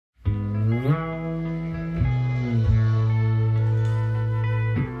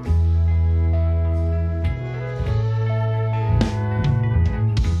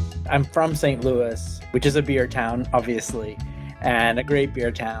I'm from St. Louis, which is a beer town, obviously, and a great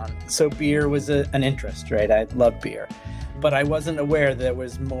beer town. So beer was an interest, right? I love beer. But I wasn't aware there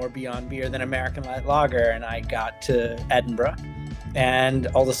was more beyond beer than American light lager. And I got to Edinburgh and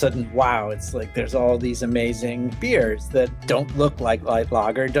all of a sudden, wow, it's like there's all these amazing beers that don't look like light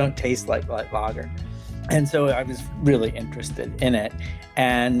lager, don't taste like light lager. And so I was really interested in it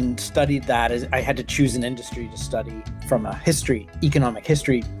and studied that. As I had to choose an industry to study from a economic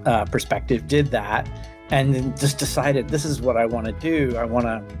history perspective, did that, and then just decided this is what I want to do. I want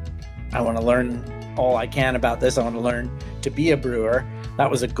to learn all I can about this. I want to learn to be a brewer. That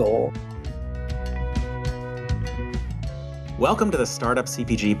was a goal. Welcome to the Startup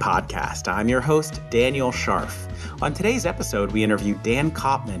CPG Podcast. I'm your host, Daniel Scharff. On today's episode, we interview Dan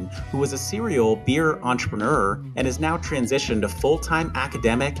Kopman, who was a serial beer entrepreneur and is now transitioned to full-time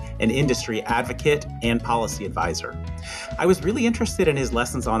academic and industry advocate and policy advisor. I was really interested in his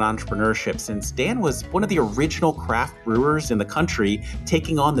lessons on entrepreneurship since Dan was one of the original craft brewers in the country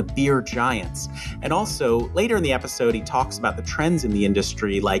taking on the beer giants. And also, later in the episode, he talks about the trends in the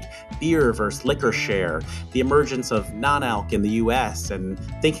industry like beer versus liquor share, the emergence of Non-Alc in the US, and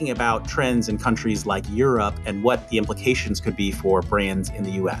thinking about trends in countries like Europe and what the implications could be for brands in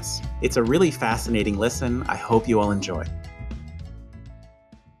the US. It's a really fascinating listen. I hope you all enjoy.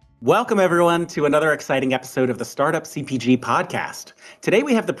 Welcome, everyone, to another exciting episode of the Startup CPG Podcast. Today,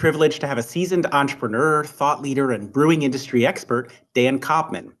 we have the privilege to have a seasoned entrepreneur, thought leader, and brewing industry expert, Dan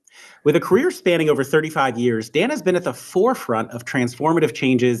Kopman. With a career spanning over 35 years, Dan has been at the forefront of transformative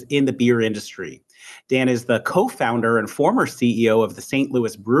changes in the beer industry. Dan is the co-founder and former CEO of the St.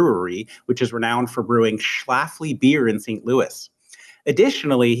 Louis Brewery, which is renowned for brewing Scharff beer in St. Louis.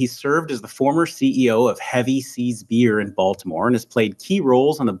 Additionally, he served as the former CEO of Heavy Seas Beer in Baltimore and has played key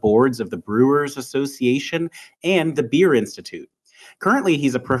roles on the boards of the Brewers Association and the Beer Institute. Currently,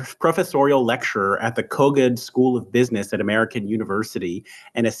 he's a professorial lecturer at the Kogod School of Business at American University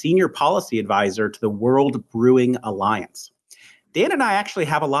and a senior policy advisor to the World Brewing Alliance. Dan and I actually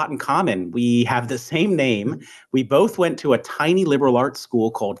have a lot in common. We have the same name. We both went to a tiny liberal arts school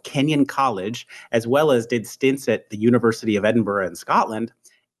called Kenyon College, as well as did stints at the University of Edinburgh in Scotland,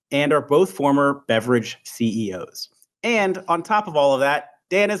 and are both former beverage CEOs. And on top of all of that,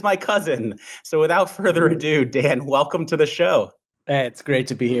 Dan is my cousin. So without further ado, Dan, welcome to the show. Hey, it's great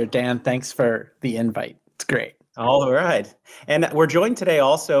to be here, Dan. Thanks for the invite. It's great. All right. And we're joined today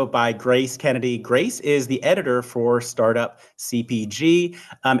also by Grace Kennedy. Grace is the editor for Startup CPG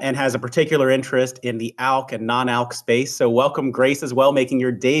and has a particular interest in the ALC and non-ALC space. So welcome, Grace, as well, making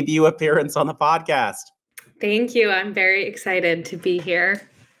your debut appearance on the podcast. Thank you. I'm very excited to be here.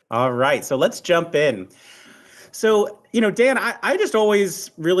 All right. So let's jump in. So, Dan, I just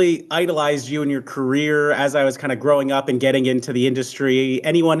always really idolized you and your career as I was kind of growing up and getting into the industry.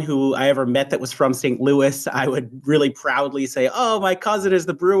 Anyone who I ever met that was from St. Louis, I would really proudly say, oh, my cousin is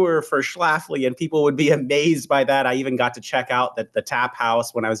the brewer for Scharff, and people would be amazed by that. I even got to check out the tap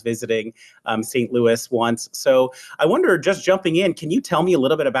house when I was visiting St. Louis once. So I wonder, just jumping in, can you tell me a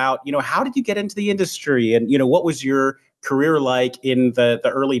little bit about, how did you get into the industry and, what was your career like in the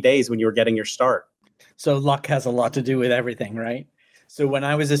early days when you were getting your start? So luck has a lot to do with everything, right? So when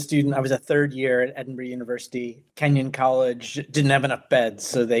I was a student, I was a third year at Edinburgh University. Kenyon College didn't have enough beds,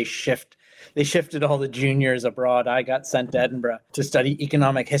 so they shifted all the juniors abroad. I got sent to Edinburgh to study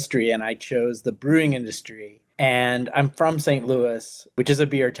economic history, and I chose the brewing industry. And I'm from St. Louis, which is a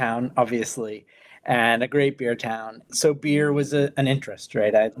beer town, obviously, and a great beer town. So beer was an interest,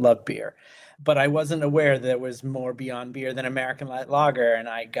 right? I love beer. But I wasn't aware there was more beyond beer than American light lager, and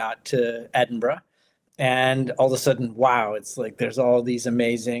I got to Edinburgh. And all of a sudden, wow, it's like there's all these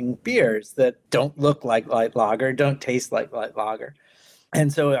amazing beers that don't look like light lager, don't taste like light lager.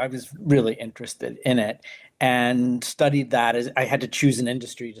 And so I was really interested in it and studied that. As I had to choose an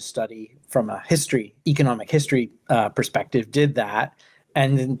industry to study from a economic history perspective, did that,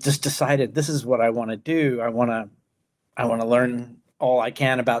 and then just decided this is what I want to do. I want to learn all I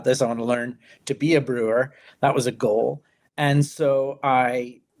can about this. I want to learn to be a brewer. That was a goal. And so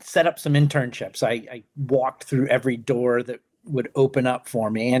I set up some internships. I walked through every door that would open up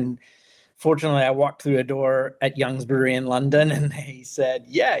for me. And fortunately, I walked through a door at Young's Brewery in London, and they said,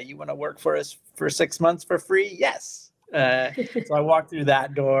 yeah, you want to work for us for 6 months for free? Yes. So I walked through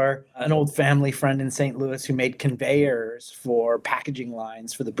that door. An old family friend in St. Louis who made conveyors for packaging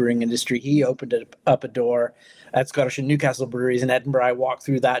lines for the brewing industry, he opened up a door at Scottish and Newcastle breweries in Edinburgh. I walked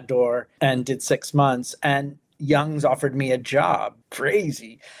through that door and did 6 months. And Young's offered me a job.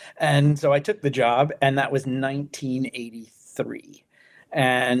 Crazy. And so I took the job, and that was 1983.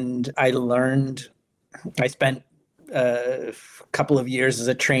 And I spent a couple of years as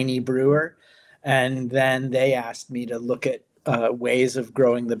a trainee brewer. And then they asked me to look at ways of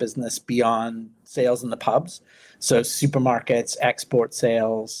growing the business beyond sales in the pubs. So supermarkets, export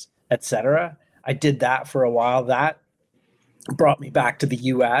sales, etc. I did that for a while. That brought me back to the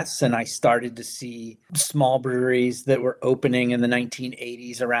US, and I started to see small breweries that were opening in the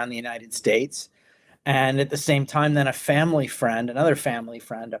 1980s around the United States. And at the same time, then another family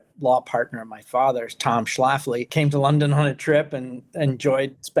friend, a law partner of my father's, Tom Schlafly, came to London on a trip and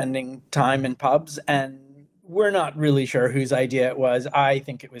enjoyed spending time in pubs. And we're not really sure whose idea it was. I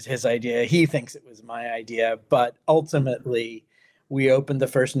think it was his idea. He thinks it was my idea. But ultimately, we opened the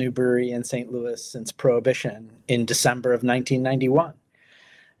first new brewery in St. Louis since Prohibition in December of 1991.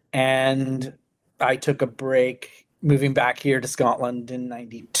 And I took a break moving back here to Scotland in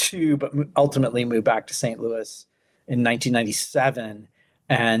 92, but ultimately moved back to St. Louis in 1997.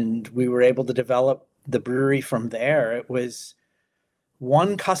 And we were able to develop the brewery from there. It was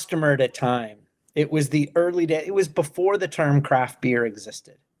one customer at a time. It was the early day. It was before the term craft beer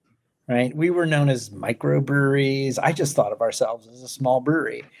existed, right? We were known as microbreweries. I just thought of ourselves as a small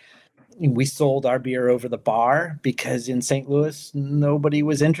brewery. We sold our beer over the bar because in St. Louis, nobody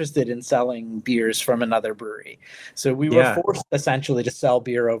was interested in selling beers from another brewery. So we were forced essentially to sell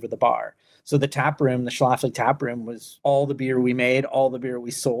beer over the bar. So the tap room, the Schlafly tap room, was all the beer we made, all the beer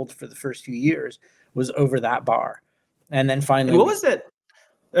we sold for the first few years was over that bar. And then finally... What was it?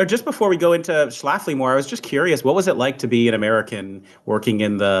 Or just before we go into Schlafly more, I was just curious, what was it like to be an American working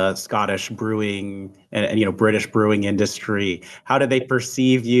in the Scottish brewing and British brewing industry? How did they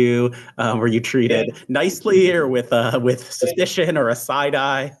perceive you? Were you treated nicely or with suspicion or a side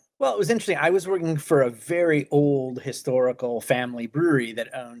eye? Well, it was interesting. I was working for a very old historical family brewery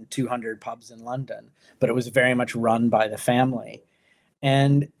that owned 200 pubs in London, but it was very much run by the family.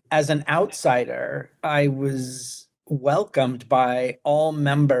 And as an outsider, I was welcomed by all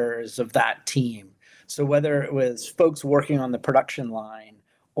members of that team. So whether it was folks working on the production line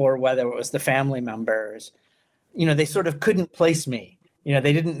or whether it was the family members, they sort of couldn't place me.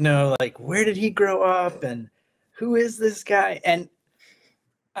 They didn't know, like, where did he grow up and who is this guy? And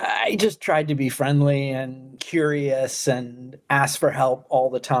I just tried to be friendly and curious and ask for help all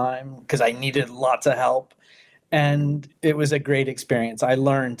the time because I needed lots of help. And it was a great experience. I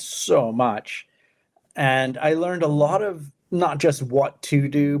learned so much. And I learned a lot of not just what to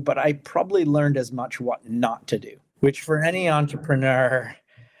do, but I probably learned as much what not to do, which for any entrepreneur,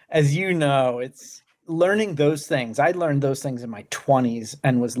 as you know, it's learning those things. I learned those things in my 20s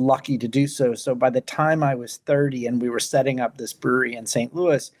and was lucky to do so. So by the time I was 30 and we were setting up this brewery in St.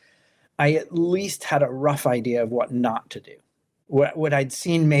 Louis, I at least had a rough idea of what not to do. What I'd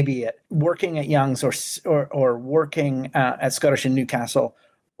seen maybe working at Young's or working at Scottish in Newcastle,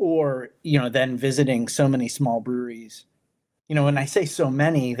 or, then visiting so many small breweries. When I say so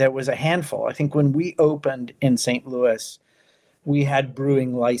many, there was a handful. I think when we opened in St. Louis, we had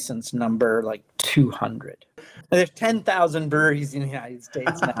brewing license number like 200. And there's 10,000 breweries in the United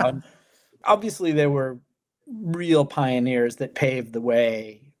States now. And obviously, there were real pioneers that paved the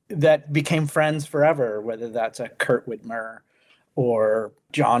way that became friends forever, whether that's a Kurt Whitmer or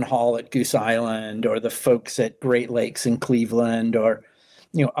John Hall at Goose Island or the folks at Great Lakes in Cleveland or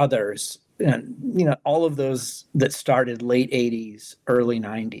others, and, all of those that started late 80s, early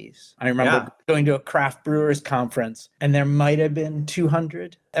 90s. I remember going to a craft brewers conference and there might have been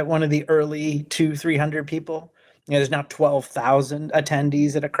 200 at one of the early 300 people. There's now 12,000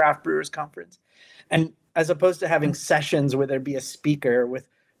 attendees at a craft brewers conference. And as opposed to having sessions where there'd be a speaker with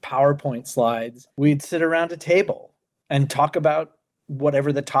PowerPoint slides, we'd sit around a table and talk about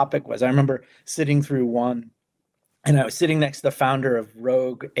whatever the topic was. I remember sitting through one, and I was sitting next to the founder of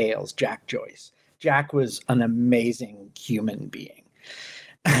Rogue Ales, Jack Joyce. Jack was an amazing human being.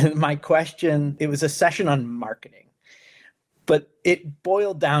 My question, it was a session on marketing, but it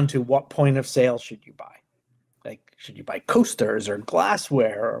boiled down to what point of sale should you buy? Like, should you buy coasters or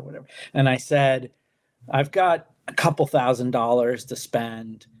glassware or whatever? And I said, I've got a couple $1,000s to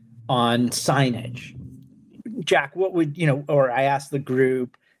spend on signage. Jack, what would, or I asked the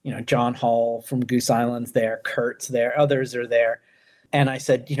group, John Hall from Goose Island's there, Kurt's there, others are there. And I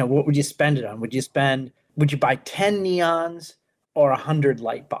said, what would you spend it on? Would you buy 10 neons or 100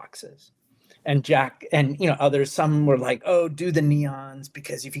 light boxes? And Jack and, others, some were like, oh, do the neons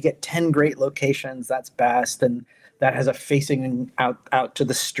because if you get 10 great locations, that's best. And that has a facing out to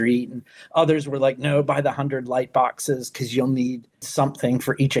the street. And others were like, no, buy the 100 light boxes because you'll need something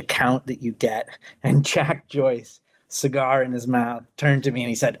for each account that you get. And Jack Joyce, cigar in his mouth, turned to me and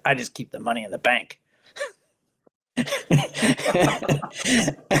he said, I just keep the money in the bank. And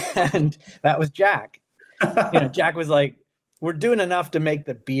that was Jack. Jack was like, we're doing enough to make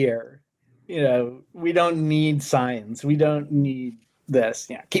the beer. We don't need science. We don't need this.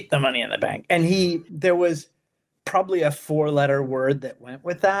 Keep the money in the bank. And there was probably a 4-letter word that went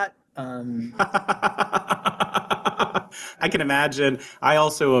with that. I can imagine. I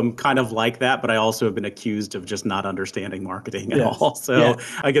also am kind of like that, but I also have been accused of just not understanding marketing at all. So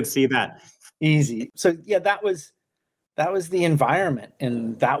I could see that. Easy. So that was the environment.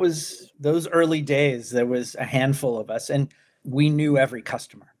 And that was those early days. There was a handful of us and we knew every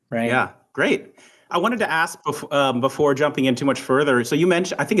customer, right? Yeah, great. I wanted to ask before jumping in too much further. So you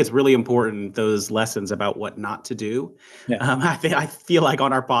mentioned, I think it's really important, those lessons about what not to do. Yeah. I feel like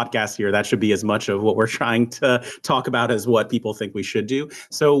on our podcast here, that should be as much of what we're trying to talk about as what people think we should do.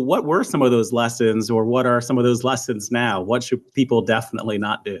 So what were some of those lessons, or what are some of those lessons now? What should people definitely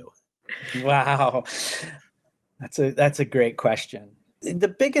not do? Wow. That's a great question. The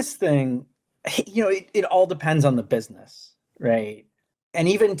biggest thing, it all depends on the business, right? And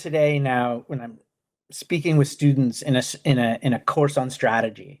even today now, when I'm speaking with students in a course on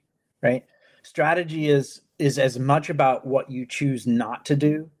strategy, right? Strategy is as much about what you choose not to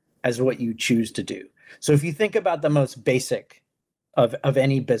do as what you choose to do. So if you think about the most basic of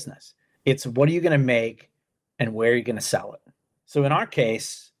any business, it's what are you going to make and where are you going to sell it? So in our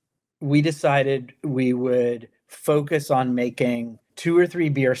case, we decided we would focus on making 2 or 3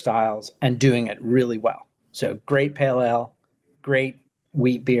 beer styles and doing it really well. So great pale ale, great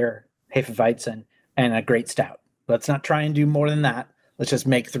wheat beer, Hefeweizen, and a great stout. Let's not try and do more than that. Let's just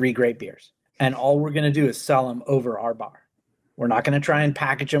make 3 great beers. And all we're going to do is sell them over our bar. We're not going to try and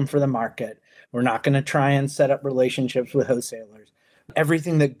package them for the market. We're not going to try and set up relationships with wholesalers.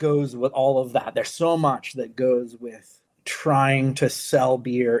 Everything that goes with all of that. There's so much that goes with trying to sell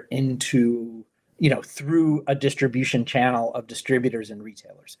beer into, through a distribution channel of distributors and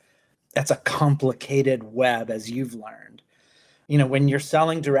retailers. That's a complicated web, as you've learned. When you're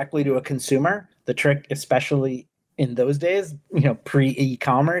selling directly to a consumer, the trick, especially in those days,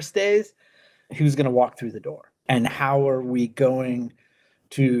 pre-e-commerce days, who's going to walk through the door? And how are we going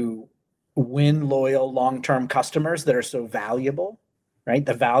to win loyal long-term customers that are so valuable, right?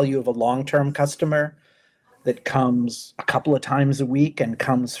 The value of a long-term customer that comes a couple of times a week and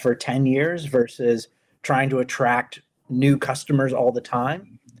comes for 10 years versus trying to attract new customers all the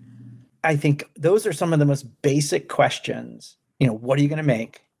time. I think those are some of the most basic questions. What are you going to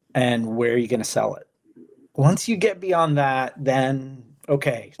make and where are you going to sell it? Once you get beyond that, then,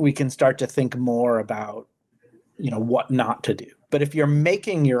 okay, we can start to think more about, what not to do. But if you're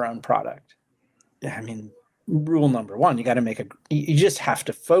making your own product, rule number 1, you just have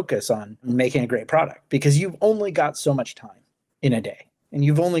to focus on making a great product because you've only got so much time in a day and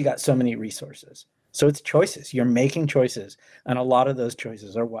you've only got so many resources. So it's choices. You're making choices. And a lot of those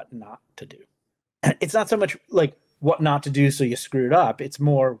choices are what not to do. It's not so much like what not to do so you screwed up. It's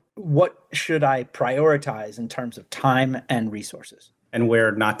more, what should I prioritize in terms of time and resources? And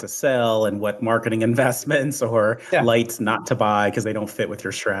where not to sell and what marketing investments or lights not to buy because they don't fit with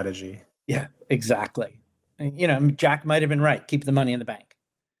your strategy. Yeah, exactly. Jack might have been right. Keep the money in the bank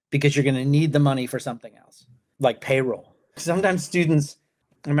because you're going to need the money for something else, like payroll. Sometimes students,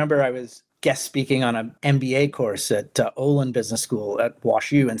 I remember I was guest speaking on an MBA course at Olin Business School at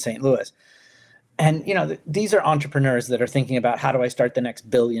WashU in St. Louis. And, these are entrepreneurs that are thinking about how do I start the next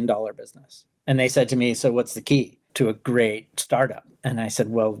 $1 billion business? And they said to me, so what's the key to a great startup? And I said,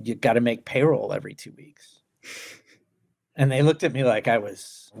 well, you got to make payroll every 2 weeks. And they looked at me like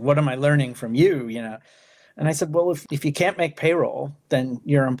what am I learning from you? And I said, well, if you can't make payroll, then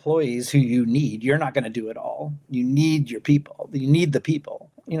your employees who you need, you're not going to do it all. You need your people. You need the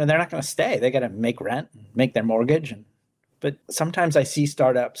people. They're not going to stay. They got to make rent, make their mortgage. But sometimes I see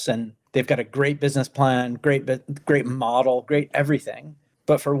startups and they've got a great business plan, great model, great everything.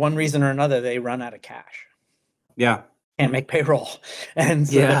 But for one reason or another, they run out of cash. Yeah. Can't make payroll. And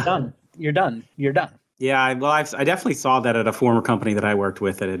so they're done. You're done. Yeah. Well, I definitely saw that at a former company that I worked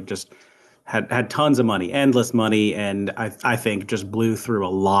with that had just had tons of money, endless money. And I think just blew through a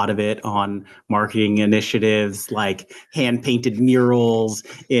lot of it on marketing initiatives, like hand painted murals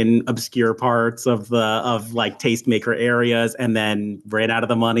in obscure parts of tastemaker areas, and then ran out of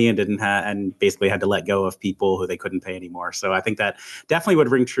the money and and basically had to let go of people who they couldn't pay anymore. So I think that definitely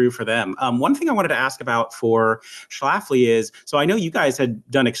would ring true for them. One thing I wanted to ask about for Schlafly is, so I know you guys had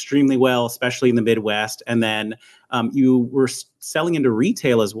done extremely well, especially in the Midwest, and then you were selling into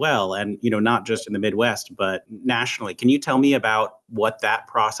retail as well, and not just in the Midwest but nationally. Can you tell me about what that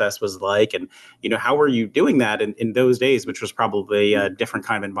process was like, and how were you doing that in those days, which was probably a different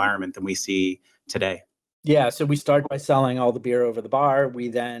kind of environment than we see today? Yeah, so we started by selling all the beer over the bar. We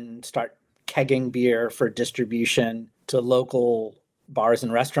then kegging beer for distribution to local bars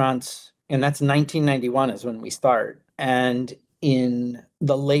and restaurants. And that's 1991 is when we start. And in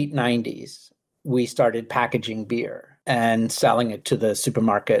the late 90s, we started packaging beer and selling it to the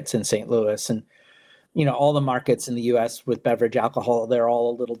supermarkets in St. Louis. And, all the markets in the US with beverage alcohol, they're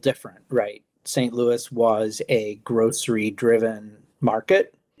all a little different, right? St. Louis was a grocery-driven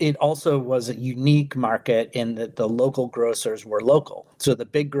market. It also was a unique market in that the local grocers were local. So the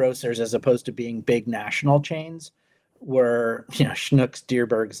big grocers, as opposed to being big national chains, were, Schnucks,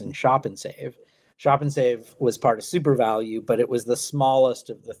 Deerbergs, and Shop and Save. Shop and Save was part of Super Value, but it was the smallest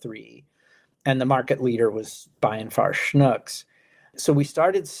of the three. And the market leader was by and far Schnucks. So we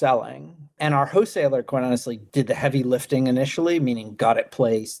started selling, and our wholesaler, quite honestly, did the heavy lifting initially, meaning got it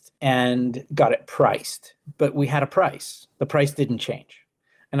placed and got it priced. But we had a price. The price didn't change.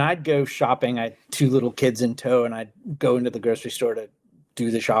 And I'd go shopping. I had two little kids in tow, and I'd go into the grocery store to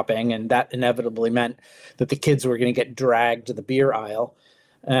do the shopping. And that inevitably meant that the kids were going to get dragged to the beer aisle.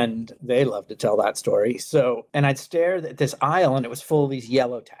 And they love to tell that story. And I'd stare at this aisle, and it was full of these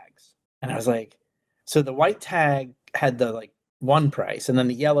yellow tags. And I was like, so the white tag had the one price, and then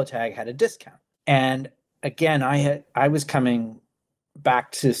the yellow tag had a discount. And again, I was coming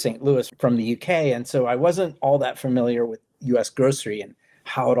back to St. Louis from the UK. And so I wasn't all that familiar with US grocery and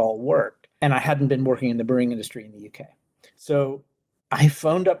how it all worked. And I hadn't been working in the brewing industry in the UK. So I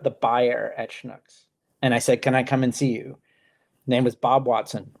phoned up the buyer at Schnucks and I said, can I come and see you? His name was Bob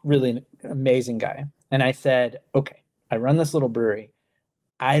Watson, really an amazing guy. And I said, okay, I run this little brewery.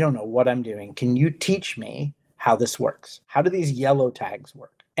 I don't know what I'm doing. Can you teach me how this works? How do these yellow tags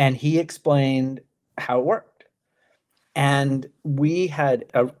work? And he explained how it worked. And we had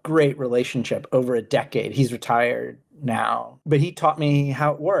a great relationship over a decade. He's retired now, but he taught me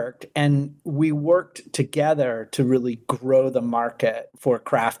how it worked. And we worked together to really grow the market for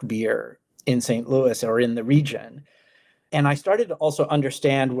craft beer in St. Louis or in the region. And I started to also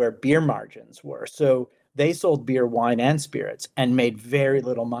understand where beer margins were. So they sold beer, wine, and spirits and made very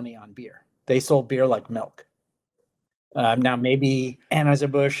little money on beer. They sold beer like milk. Now, maybe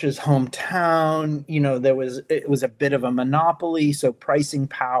Anheuser Busch's hometown, it was a bit of a monopoly. So pricing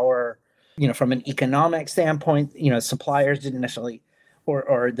power, from an economic standpoint, suppliers didn't necessarily,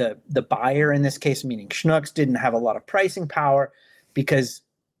 or the buyer in this case, meaning Schnucks, didn't have a lot of pricing power because,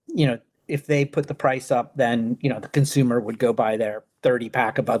 if they put the price up, then, the consumer would go buy their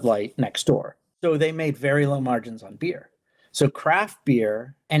 30-pack of Bud Light next door. So they made very low margins on beer. So craft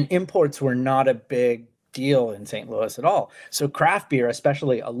beer and imports were not a big deal in St. Louis at all. So craft beer,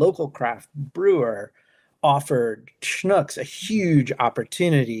 especially a local craft brewer, offered Schnucks a huge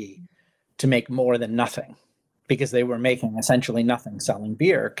opportunity to make more than nothing because they were making essentially nothing selling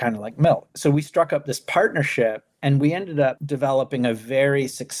beer, kind of like milk. So we struck up this partnership and we ended up developing a very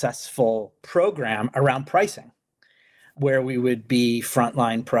successful program around pricing where we would be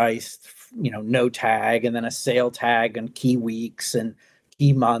frontline priced, no tag, and then a sale tag and key weeks and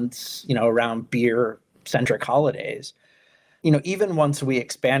key months, around beer centric holidays. Even once we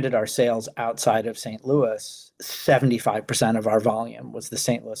expanded our sales outside of St. Louis, 75% of our volume was the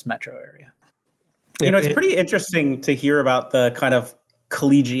St. Louis metro area. It's pretty interesting to hear about the kind of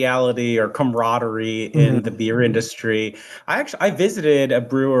collegiality or camaraderie in the beer industry. I visited a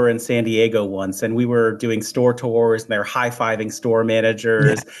brewer in San Diego once, and we were doing store tours, and they were high-fiving store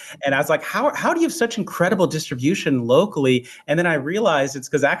managers. Yeah. And I was like, how do you have such incredible distribution locally? And then I realized it's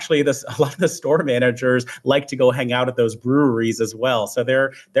because actually a lot of the store managers like to go hang out at those breweries as well. So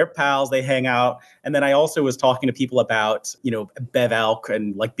they're pals, they hang out. And then I also was talking to people about, Bev Alc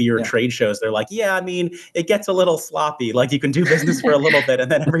and like beer trade shows. They're like, yeah, I mean, it gets a little sloppy. Like you can do business for a little bit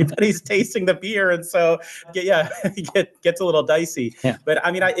and then everybody's tasting the beer. And so, it gets a little dicey. Yeah. But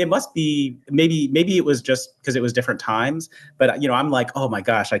I mean, it must be, maybe it was just because it was different times. But, I'm like, oh my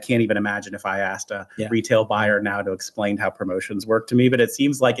gosh, I can't even imagine if I asked a retail buyer now to explain how promotions work to me. But it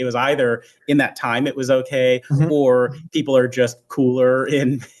seems like it was either in that time it was okay, or people are just cooler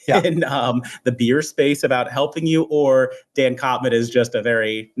in the beer space about helping you, or Dan Kopman is just a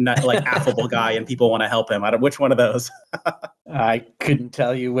very affable guy and people want to help him. Which one of those? I couldn't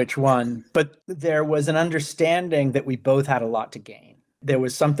tell you which one, but there was an understanding that we both had a lot to gain. There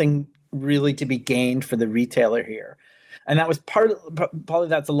was something really to be gained for the retailer here. And that was probably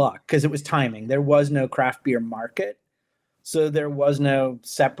that's a luck because it was timing. There was no craft beer market. So there was no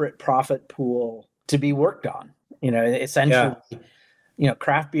separate profit pool to be worked on. Essentially,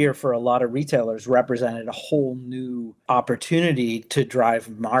 craft beer for a lot of retailers represented a whole new opportunity to drive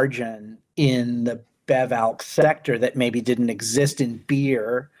margin in the Bev Alc sector that maybe didn't exist in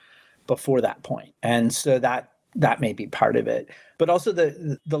beer before that point. And so that that may be part of it. But also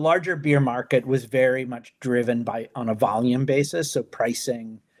the larger beer market was very much driven by on a volume basis. So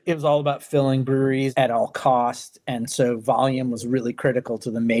pricing, it was all about filling breweries at all costs. And so volume was really critical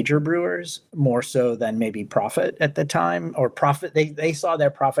to the major brewers, more so than maybe profit at the time, or profit. They saw their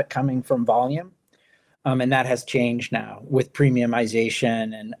profit coming from volume. And that has changed now with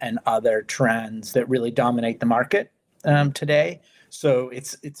premiumization and other trends that really dominate the market today. So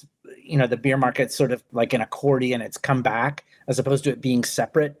it's the beer market's sort of like an accordion. It's come back as opposed to it being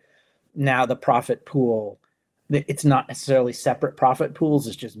separate. Now the profit pool, it's not necessarily separate profit pools.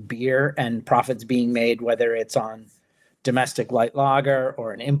 It's just beer and profits being made, whether it's on domestic light lager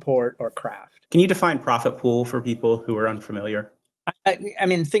or an import or craft. Can you define profit pool for people who are unfamiliar? I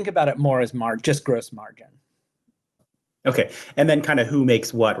mean, think about it more as just gross margin. Okay. And then kind of who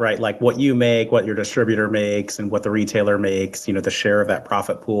makes what, right? Like what you make, what your distributor makes, and what the retailer makes, the share of that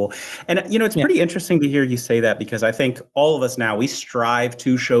profit pool. And, it's pretty interesting to hear you say that, because I think all of us now, we strive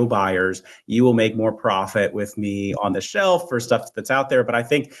to show buyers, you will make more profit with me on the shelf for stuff that's out there. But I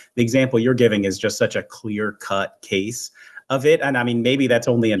think the example you're giving is just such a clear-cut case of it. And I mean, maybe that's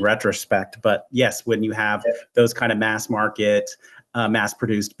only in retrospect, but yes, when you have those kind of mass market, mass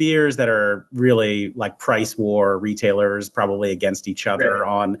produced beers that are really like price war retailers probably against each other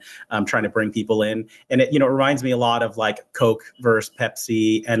on trying to bring people in. And it reminds me a lot of like Coke versus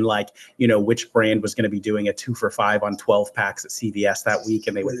Pepsi, and like, which brand was going to be doing a 2 for $5 on 12 packs at CVS that week.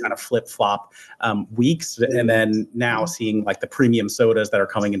 And they would kind of flip flop weeks. And then now seeing like the premium sodas that are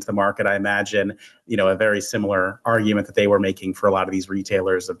coming into the market, I imagine, a very similar argument that they were making for a lot of these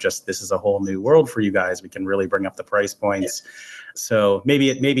retailers of just, this is a whole new world for you guys. We can really bring up the price points. So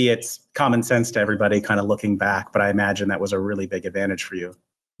maybe it's common sense to everybody kind of looking back, but I imagine that was a really big advantage for you.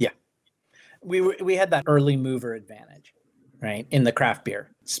 Yeah. We had that early mover advantage, right, in the craft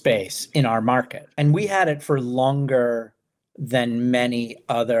beer space in our market. And we had it for longer than many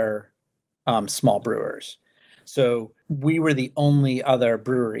other small brewers. So we were the only other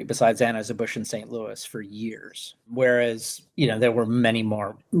brewery besides Anheuser Busch in St. Louis for years. Whereas, there were many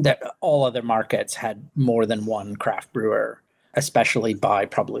more, that all other markets had more than one craft brewer, especially by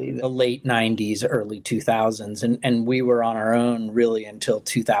probably the late 90s, early 2000s. And we were on our own really until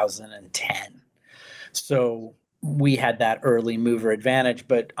 2010. So we had that early mover advantage.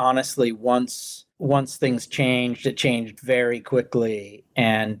 But honestly, once things changed, it changed very quickly.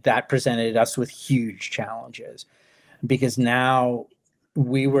 And that presented us with huge challenges, because now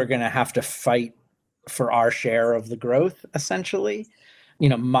we were going to have to fight for our share of the growth, essentially.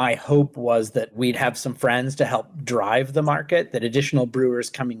 My hope was that we'd have some friends to help drive the market, that additional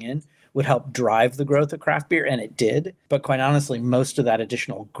brewers coming in would help drive the growth of craft beer, and it did. But quite honestly, most of that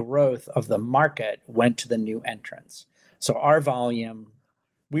additional growth of the market went to the new entrants. So our volume,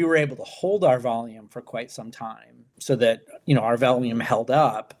 we were able to hold our volume for quite some time so that, our volume held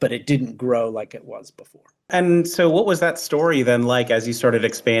up, but it didn't grow like it was before. And so what was that story then like as you started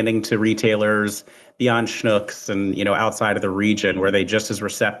expanding to retailers beyond Schnucks and, outside of the region? Were they just as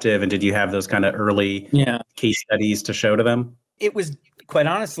receptive? And did you have those kind of early case studies to show to them? It was, quite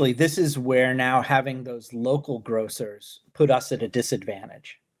honestly, this is where now having those local grocers put us at a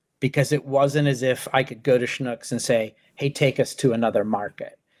disadvantage, because it wasn't as if I could go to Schnucks and say, hey, take us to another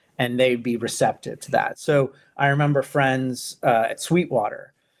market, and they'd be receptive to that. So I remember friends at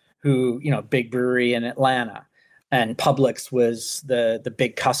Sweetwater, who, big brewery in Atlanta, and Publix was the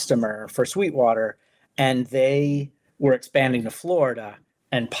big customer for Sweetwater, and they were expanding to Florida,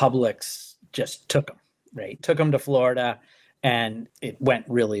 and Publix just took them to Florida, and it went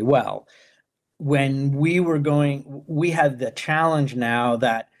really well. When we had the challenge now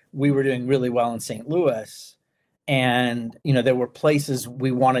that we were doing really well in St. Louis, and, there were places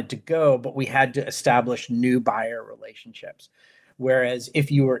we wanted to go, but we had to establish new buyer relationships. Whereas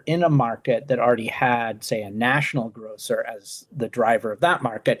if you were in a market that already had, say, a national grocer as the driver of that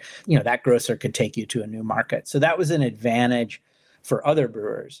market, that grocer could take you to a new market. So that was an advantage for other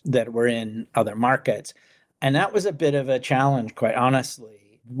brewers that were in other markets. And that was a bit of a challenge, quite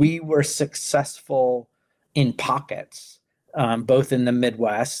honestly. We were successful in pockets, both in the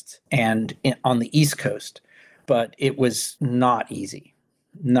Midwest and on the East Coast, but it was not easy.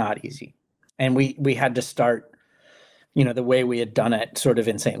 And we had to start, the way we had done it sort of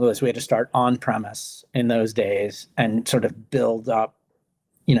in St. Louis. We had to start on premise in those days and sort of build up,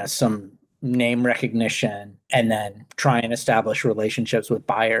 some name recognition, and then try and establish relationships with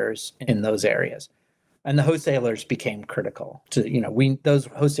buyers in those areas. And the wholesalers became critical to, those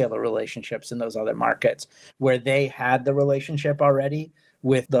wholesaler relationships in those other markets where they had the relationship already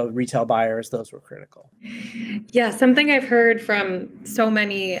with the retail buyers, those were critical. Yeah, something I've heard from so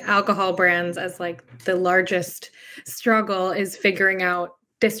many alcohol brands as like the largest struggle is figuring out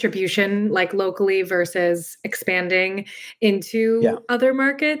distribution like locally versus expanding into other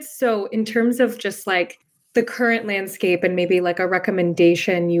markets. So in terms of just like the current landscape and maybe like a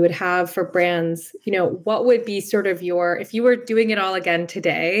recommendation you would have for brands, what would be sort of if you were doing it all again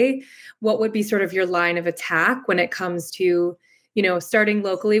today, what would be sort of your line of attack when it comes to starting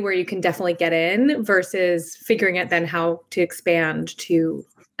locally where you can definitely get in versus figuring out then how to expand to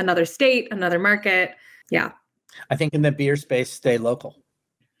another state, another market? Yeah. I think in the beer space, stay local,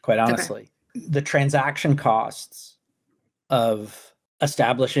 quite honestly. Okay. The transaction costs of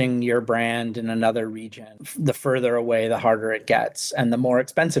establishing your brand in another region, the further away, the harder it gets and the more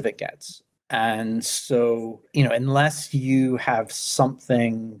expensive it gets. And so, unless you have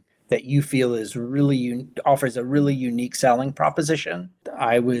something that you feel is really offers a really unique selling proposition,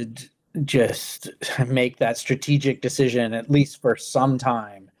 I would just make that strategic decision, at least for some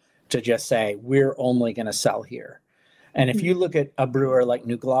time, to just say, we're only going to sell here. And if you look at a brewer like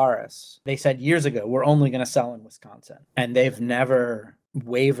New Glarus, they said years ago, we're only going to sell in Wisconsin. And they've never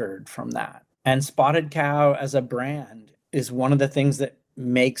wavered from that. And Spotted Cow as a brand is one of the things that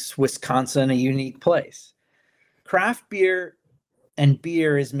makes Wisconsin a unique place. Craft beer and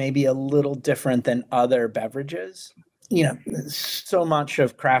beer is maybe a little different than other beverages. So much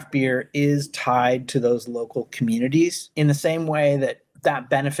of craft beer is tied to those local communities. In the same way that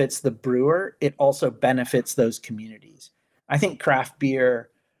benefits the brewer, it also benefits those communities. I think craft beer,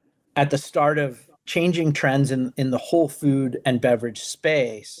 at the start of changing trends in the whole food and beverage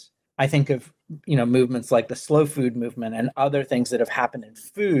space, I think of movements like the slow food movement and other things that have happened in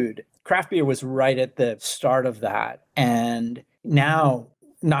food. Craft beer was right at the start of that. And now,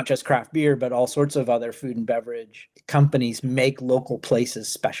 not just craft beer, but all sorts of other food and beverage companies make local places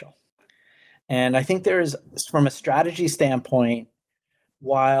special. And I think there's, from a strategy standpoint,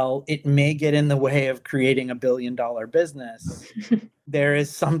 while it may get in the way of creating $1 billion business, there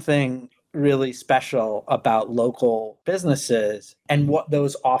is something really special about local businesses and what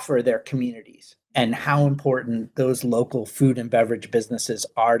those offer their communities and how important those local food and beverage businesses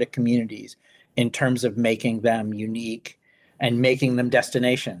are to communities in terms of making them unique and making them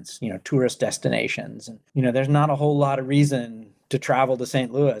destinations, tourist destinations. And, there's not a whole lot of reason to travel to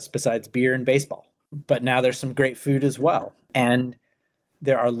St. Louis besides beer and baseball, but now there's some great food as well. And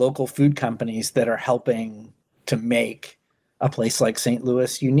there are local food companies that are helping to make a place like St.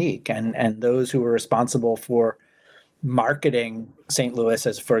 Louis unique. And those who are responsible for marketing St. Louis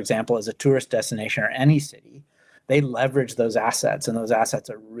as, for example, as a tourist destination or any city, they leverage those assets, and those assets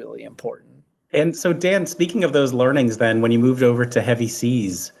are really important. And so, Dan, speaking of those learnings, then when you moved over to Heavy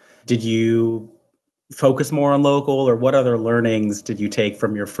Seas, did you focus more on local, or what other learnings did you take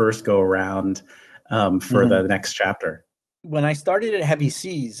from your first go around for the next chapter? When I started at Heavy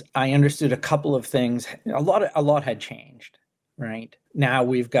Seas, I understood a couple of things. A lot had changed, right? Now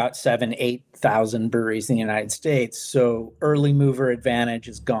we've got 8,000 breweries in the United States. So early mover advantage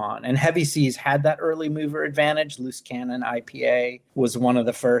is gone. And Heavy Seas had that early mover advantage. Loose Cannon IPA was one of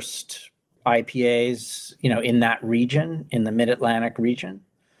the first IPAs, in that region, in the Mid-Atlantic region.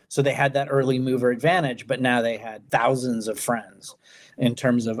 So they had that early mover advantage, but now they had thousands of friends in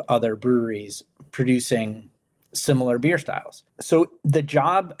terms of other breweries producing similar beer styles. So the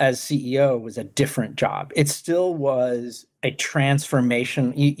job as CEO was a different job. It still was a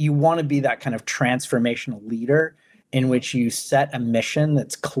transformation. You want to be that kind of transformational leader in which you set a mission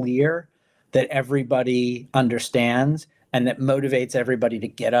that's clear, that everybody understands, and that motivates everybody to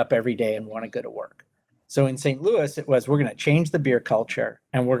get up every day and want to go to work. So in St. Louis, it was, we're going to change the beer culture,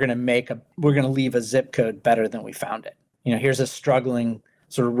 and we're going to leave a zip code better than we found it. Here's a struggling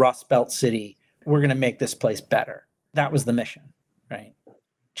sort of Rust Belt city. We're going to make this place better. That was the mission, right?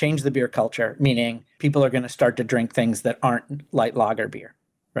 Change the beer culture, meaning people are going to start to drink things that aren't light lager beer,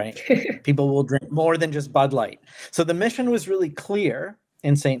 right? People will drink more than just Bud Light. So the mission was really clear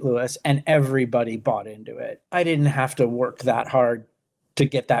in St. Louis, and everybody bought into it. I didn't have to work that hard to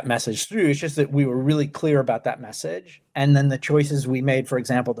get that message through. It's just that we were really clear about that message. And then the choices we made, for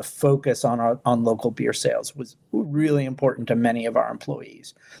example, to focus on local beer sales was really important to many of our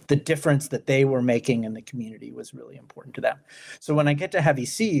employees. The difference that they were making in the community was really important to them. So when I get to Heavy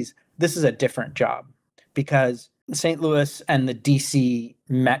Seas, this is a different job, because St. Louis and the DC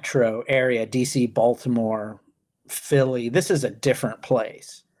metro area, DC, Baltimore, Philly, this is a different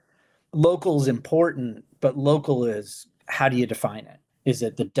place. Local is important, but local is, how do you define it? Is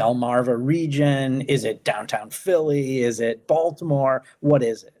it the Delmarva region? Is it downtown Philly? Is it Baltimore? What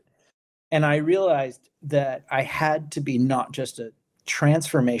is it? And I realized that I had to be not just a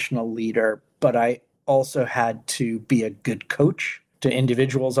transformational leader, but I also had to be a good coach to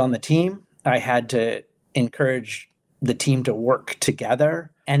individuals on the team. I had to encourage the team to work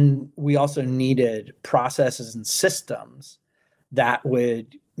together. And we also needed processes and systems that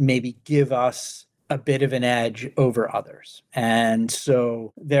would maybe give us a bit of an edge over others. And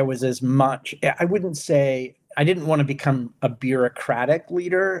so there was as much, I wouldn't say, I didn't want to become a bureaucratic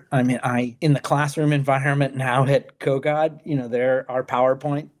leader. I mean, in the classroom environment now at Kogod, there are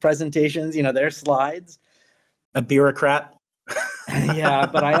PowerPoint presentations, there are slides. A bureaucrat? Yeah,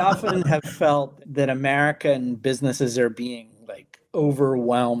 but I often have felt that American businesses are being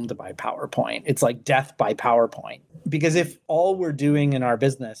overwhelmed by PowerPoint. It's like death by PowerPoint. Because if all we're doing in our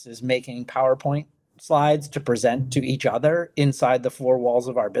business is making PowerPoint slides to present to each other inside the four walls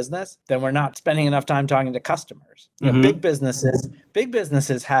of our business, then we're not spending enough time talking to customers. Big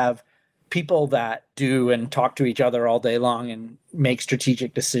businesses have people that do and talk to each other all day long and make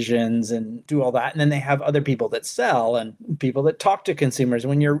strategic decisions and do all that. And then they have other people that sell and people that talk to consumers.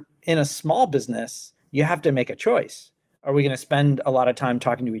 When you're in a small business, you have to make a choice. Are we going to spend a lot of time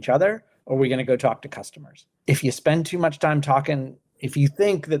talking to each other, or are we going to go talk to customers? If you spend too much time talking, if you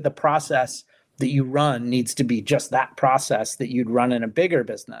think that the process that you run needs to be just that process that you'd run in a bigger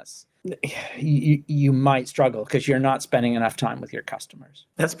business, you might struggle because you're not spending enough time with your customers.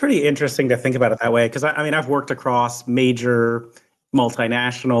 That's pretty interesting to think about it that way. Because I've worked across major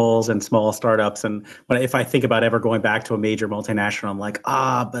multinationals and small startups. And if I think about ever going back to a major multinational, I'm like,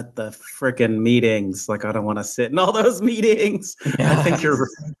 but the frickin' meetings, I don't want to sit in all those meetings. Yeah. I think you're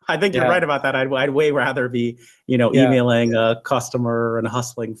right about that. I'd way rather be, emailing a customer and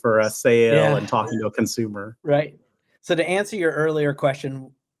hustling for a sale and talking to a consumer. Right. So to answer your earlier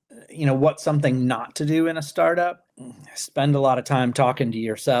question, what's something not to do in a startup? Spend a lot of time talking to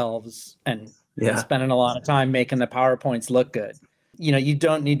yourselves and spending a lot of time making the PowerPoints look good. You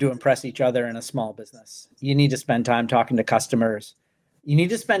don't need to impress each other in a small business. You need to spend time talking to customers. You need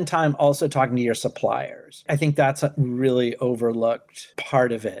to spend time also talking to your suppliers. I think that's a really overlooked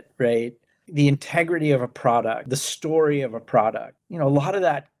part of it, right? The integrity of a product, the story of a product. A lot of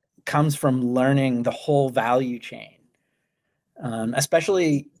that comes from learning the whole value chain,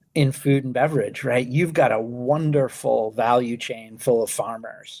 especially in food and beverage, right? You've got a wonderful value chain full of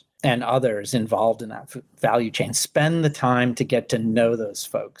farmers and others involved in that value chain. Spend the time to get to know those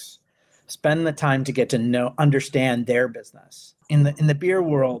folks. Spend the time to get to understand their business. In the beer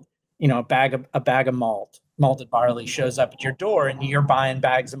world, a bag of malted barley shows up at your door, and you're buying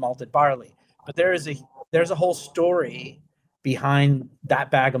bags of malted barley. But there's a whole story behind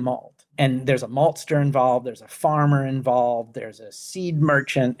that bag of malt. And there's a maltster involved, there's a farmer involved, there's a seed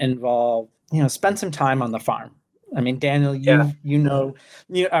merchant involved. Spend some time on the farm. I mean, Daniel,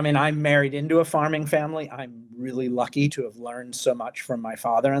 I'm married into a farming family. I'm really lucky to have learned so much from my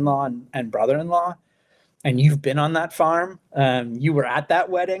father-in-law and brother-in-law. And you've been on that farm. You were at that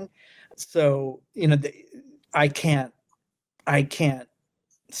wedding. So, I can't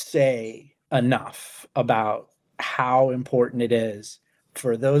say enough about how important it is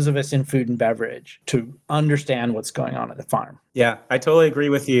for those of us in food and beverage to understand what's going on at the farm. Yeah, I totally agree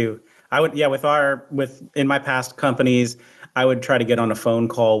with you. I would, in my past companies, I would try to get on a phone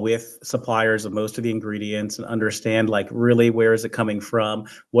call with suppliers of most of the ingredients and understand really where is it coming from?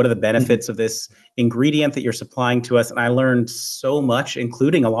 What are the benefits of this ingredient that you're supplying to us? And I learned so much,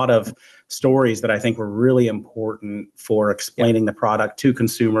 including a lot of stories that I think were really important for explaining the product to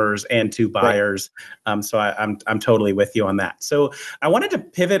consumers and to buyers. Right. So I'm totally with you on that. So I wanted to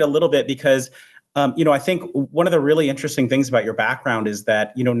pivot a little bit because I think one of the really interesting things about your background is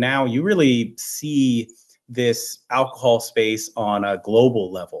that, now you really see this alcohol space on a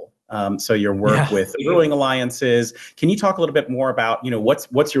global level. So your work with brewing alliances. Can you talk a little bit more about,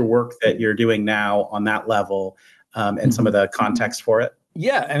 what's your work that you're doing now on that level and some of the context for it?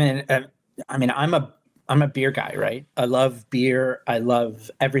 Yeah, I'm a beer guy, right? I love beer. I love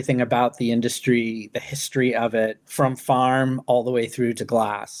everything about the industry, the history of it, from farm all the way through to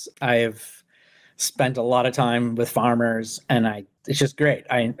glass. I have spent a lot of time with farmers, and it's just great.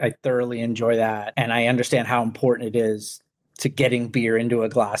 I thoroughly enjoy that. And I understand how important it is to getting beer into a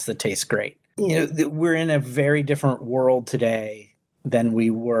glass that tastes great. We're in a very different world today than we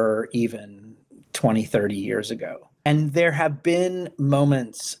were even 20, 30 years ago. And there have been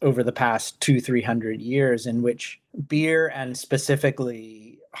moments over the past 200-300 years in which beer, and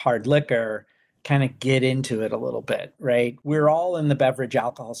specifically hard liquor, kind of get into it a little bit, right? We're all in the beverage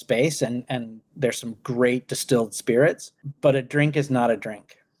alcohol space, and there's some great distilled spirits, but a drink is not a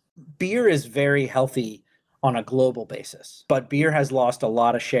drink. Beer is very healthy on a global basis, but beer has lost a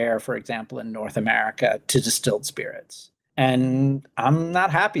lot of share, for example, in North America to distilled spirits. And I'm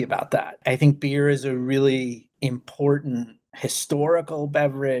not happy about that. I think beer is a really important historical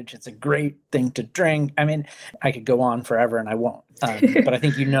beverage. It's a great thing to drink. I mean, I could go on forever and I won't. But I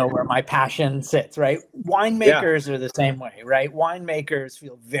think you know where my passion sits, right? Winemakers are the same way, right? Winemakers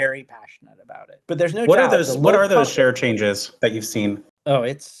feel very passionate about it. But there's no doubt. What are those share changes that you've seen? Oh,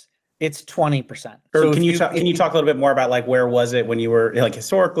 it's 20%. Or So can you talk a little bit more about like where was it when you were like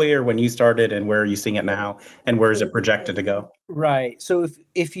historically or when you started, and where are you seeing it now, and where is it projected to go? Right. So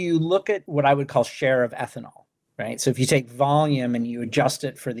if you look at what I would call share of ethanol, right? So if you take volume and you adjust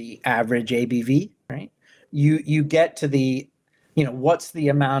it for the average ABV, right? You get to the, what's the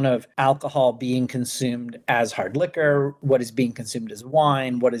amount of alcohol being consumed as hard liquor, what is being consumed as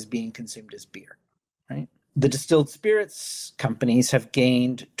wine, what is being consumed as beer, right? The distilled spirits companies have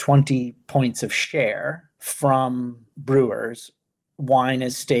gained 20 points of share from brewers. Wine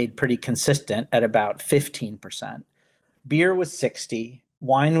has stayed pretty consistent at about 15%. Beer was 60,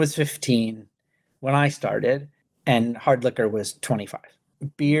 wine was 15 when I started, and hard liquor was 25.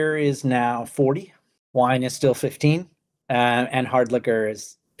 Beer is now 40, wine is still 15, and hard liquor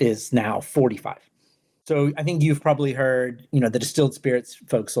is now 45. So I think you've probably heard, the distilled spirits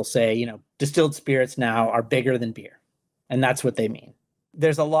folks will say, distilled spirits now are bigger than beer. And that's what they mean.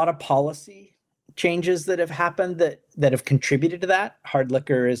 There's a lot of policy changes that have happened that have contributed to that. Hard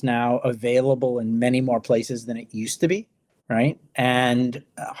liquor is now available in many more places than it used to be, right? And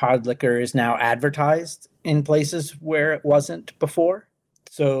hard liquor is now advertised in places where it wasn't before.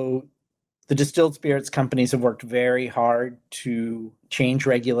 So the distilled spirits companies have worked very hard to change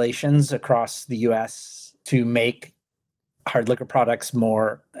regulations across the US to make hard liquor products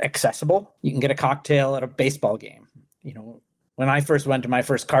more accessible. You can get a cocktail at a baseball game. When I first went to my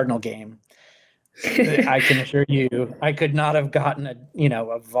first Cardinal game, I can assure you, I could not have gotten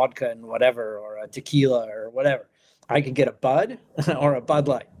a vodka and whatever, or a tequila or whatever. I could get a Bud or a Bud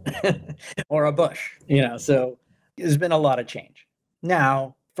Light or a Busch, so there's been a lot of change.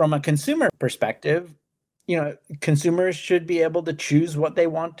 Now, from a consumer perspective, consumers should be able to choose what they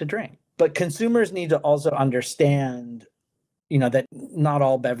want to drink. But consumers need to also understand, that not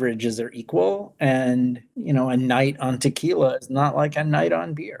all beverages are equal. And, a night on tequila is not like a night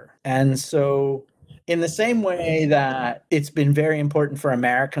on beer. And so in the same way that it's been very important for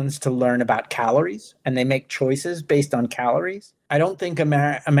Americans to learn about calories and they make choices based on calories, I don't think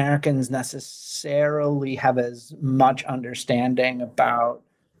Americans necessarily have as much understanding about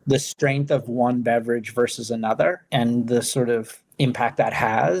the strength of one beverage versus another and the sort of impact that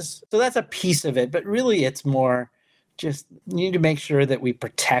has. So that's a piece of it, but really it's more just you need to make sure that we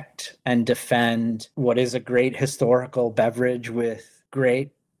protect and defend what is a great historical beverage with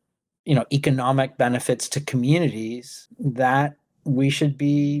great, economic benefits to communities that we should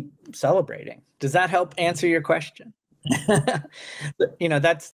be celebrating. Does that help answer your question?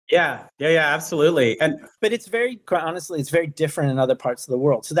 That's yeah, absolutely. But it's quite honestly, it's very different in other parts of the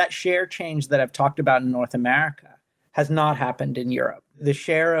world. So that share change that I've talked about in North America has not happened in Europe. The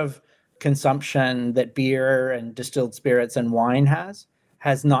share of consumption that beer and distilled spirits and wine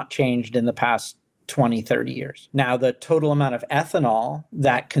has not changed in the past 20, 30 years. Now, the total amount of ethanol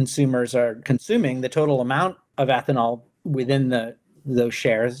that consumers are consuming, the total amount of ethanol within those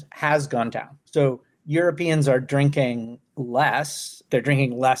shares has gone down. So Europeans are drinking less. They're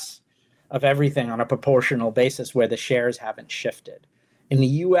drinking less of everything on a proportional basis where the shares haven't shifted. In the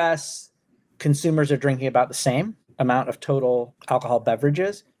US, consumers are drinking about the same amount of total alcohol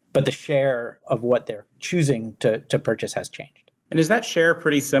beverages, but the share of what they're choosing to purchase has changed. And is that share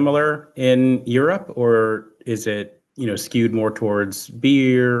pretty similar in Europe, or is it, skewed more towards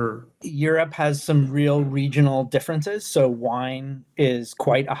beer? Europe has some real regional differences. So wine is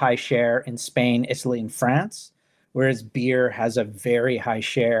quite a high share in Spain, Italy, and France, whereas beer has a very high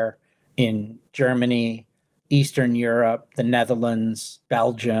share in Germany, Eastern Europe, the Netherlands,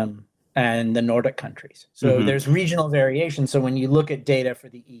 Belgium, and the Nordic countries. So there's regional variation. So when you look at data for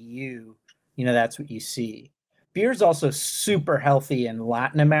the EU, that's what you see. Beer is also super healthy in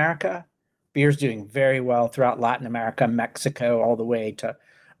Latin America. Beer's doing very well throughout Latin America, Mexico, all the way to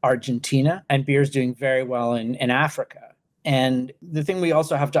Argentina. And beer's doing very well in Africa. And the thing we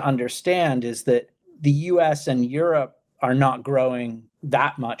also have to understand is that the US and Europe are not growing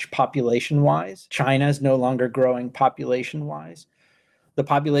that much population-wise. China is no longer growing population-wise. The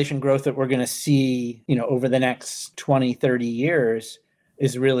population growth that we're going to see, over the next 20, 30 years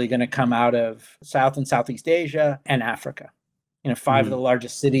is really going to come out of South and Southeast Asia and Africa. 5 of the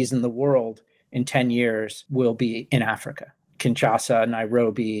largest cities in the world in 10 years will be in Africa. Kinshasa,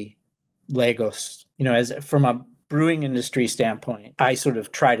 Nairobi, Lagos. As from a brewing industry standpoint, I sort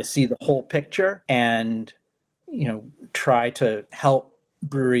of try to see the whole picture. And, try to help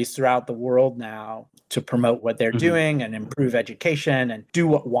breweries throughout the world now to promote what they're doing and improve education and do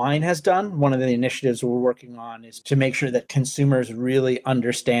what wine has done. One of the initiatives we're working on is to make sure that consumers really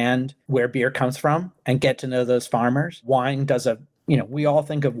understand where beer comes from and get to know those farmers. Wine does we all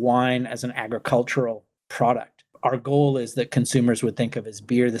think of wine as an agricultural product. Our goal is that consumers would think of as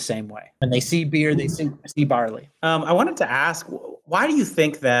beer the same way. When they see beer, they see barley. I wanted to ask, why do you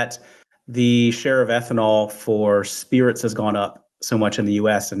think that the share of ethanol for spirits has gone up so much in the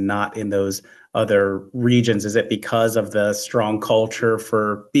US and not in those other regions? Is it because of the strong culture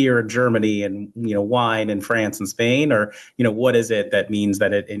for beer in Germany and, wine in France and Spain? Or, what is it that means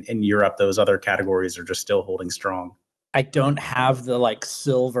that in Europe, those other categories are just still holding strong? I don't have the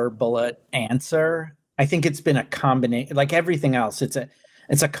silver bullet answer. I think it's been a combination, like everything else. It's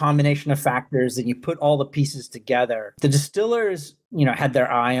a combination of factors that you put all the pieces together. The distillers, had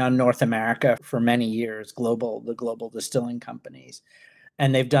their eye on North America for many years, the global distilling companies.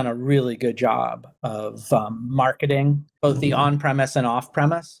 And they've done a really good job of marketing both the on-premise and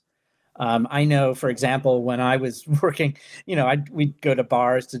off-premise. I know, for example, when I was working, we'd go to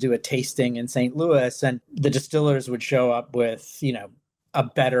bars to do a tasting in St. Louis, and the distillers would show up with, a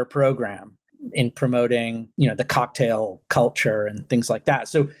better program in promoting, the cocktail culture and things like that.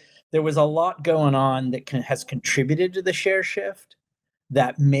 So there was a lot going on that has contributed to the share shift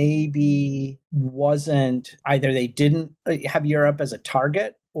that maybe wasn't either they didn't have Europe as a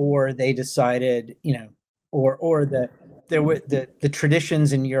target, or they decided, or there were the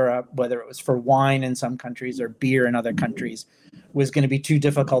traditions in Europe, whether it was for wine in some countries or beer in other countries, was going to be too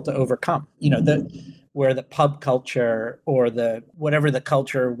difficult to overcome. Where the pub culture or whatever the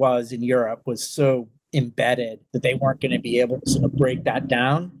culture was in Europe was so embedded that they weren't going to be able to sort of break that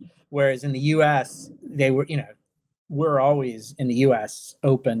down. Whereas in the US, they were, we're always in the US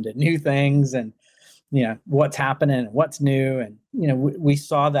open to new things and, what's happening and what's new. And, we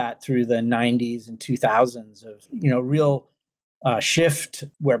saw that through the 90s and 2000s of, real shift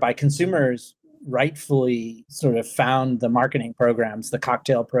whereby consumers rightfully sort of found the marketing programs, the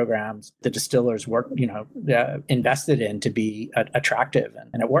cocktail programs, the distillers invested in to be attractive,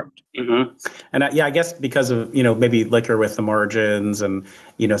 and it worked. Mm-hmm. And I guess because of, maybe liquor with the margins and,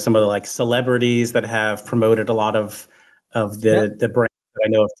 some of the celebrities that have promoted a lot of the brands that I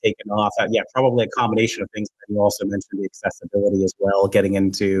know have taken off. Probably a combination of things. You also mentioned the accessibility as well, getting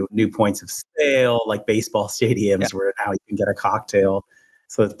into new points of sale, like baseball stadiums where now you can get a cocktail.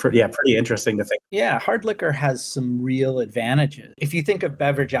 So it's pretty interesting to think. Yeah, hard liquor has some real advantages. If you think of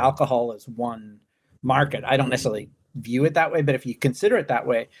beverage alcohol as one market, I don't necessarily view it that way, but if you consider it that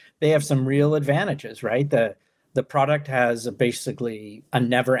way, they have some real advantages, right? The product has basically a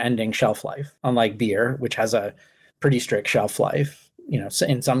never-ending shelf life, unlike beer, which has a pretty strict shelf life. So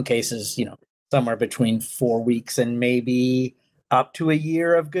in some cases, somewhere between 4 weeks and maybe up to a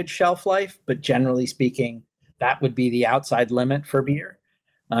year of good shelf life. But generally speaking, that would be the outside limit for beer.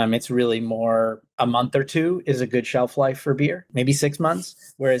 It's really more a month or two is a good shelf life for beer, maybe 6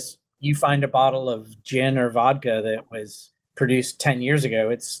 months. Whereas you find a bottle of gin or vodka that was produced 10 years ago,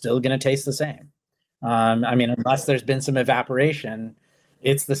 it's still going to taste the same. Unless there's been some evaporation,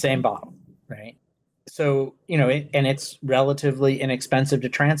 it's the same bottle, right? So, and it's relatively inexpensive to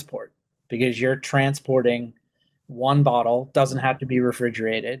transport because you're transporting one bottle, doesn't have to be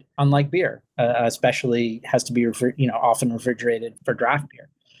refrigerated, unlike beer, especially has to be, often refrigerated for draft beer.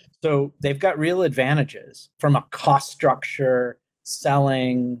 So they've got real advantages from a cost structure,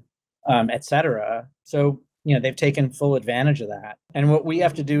 selling, et cetera. So, they've taken full advantage of that. And what we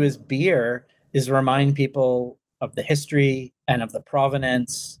have to do as beer is remind people of the history and of the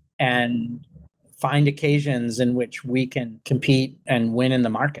provenance and find occasions in which we can compete and win in the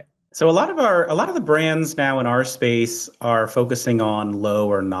market. So a lot of the brands now in our space are focusing on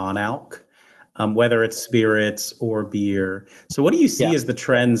low or non-alc, whether it's spirits or beer. So what do you see as the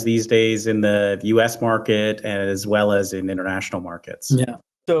trends these days in the US market as well as in international markets? Yeah.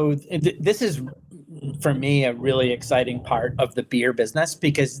 So this is, for me, a really exciting part of the beer business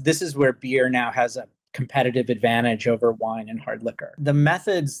because this is where beer now has a competitive advantage over wine and hard liquor. The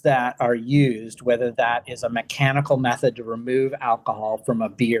methods that are used, whether that is a mechanical method to remove alcohol from a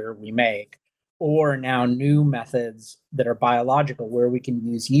beer we make, or now new methods that are biological, where we can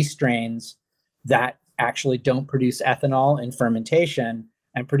use yeast strains that actually don't produce ethanol in fermentation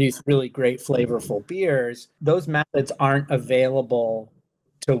and produce really great flavorful beers, those methods aren't available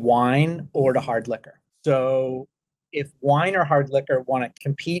to wine or to hard liquor. So if wine or hard liquor want to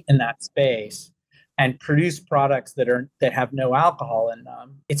compete in that space and produce products that have no alcohol in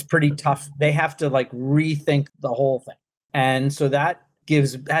them, it's pretty tough. They have to rethink the whole thing. And so that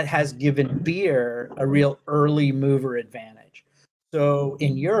has given beer a real early mover advantage. So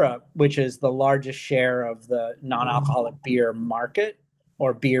in Europe, which is the largest share of the non-alcoholic beer market,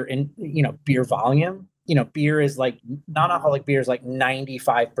 or beer volume, non-alcoholic beer is like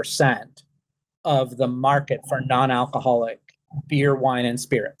 95% of the market for non-alcoholic beer, wine, and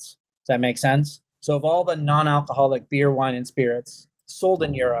spirits. Does that make sense? So of all the non-alcoholic beer, wine, and spirits sold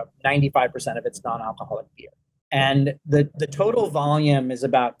in Europe, 95% of it's non-alcoholic beer. And the total volume is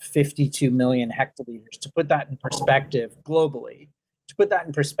about 52 million hectoliters. To put that in perspective globally,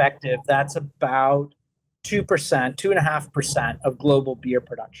 that's about 2%, 2.5% of global beer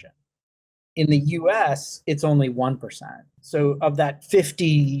production. In the US, it's only 1%. So of that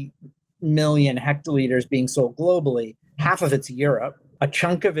 50 million hectoliters being sold globally, half of it's Europe. A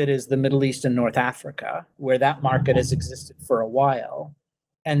chunk of it is the Middle East and North Africa, where that market has existed for a while.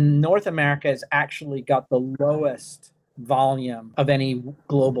 And North America has actually got the lowest volume of any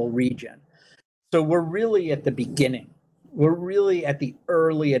global region. So we're really at the beginning. We're really at the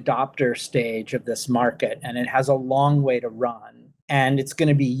early adopter stage of this market, and it has a long way to run. And it's going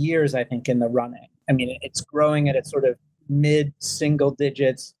to be years, I think, in the running. I mean, it's growing at its sort of mid-single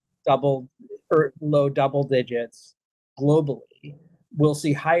digits, low double digits globally. We'll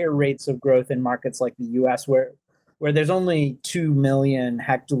see higher rates of growth in markets like the US, where there's only 2 million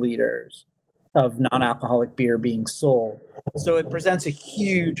hectoliters of non-alcoholic beer being sold. So it presents a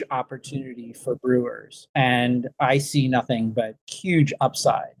huge opportunity for brewers. And I see nothing but huge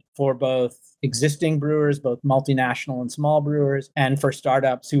upside for both existing brewers, both multinational and small brewers, and for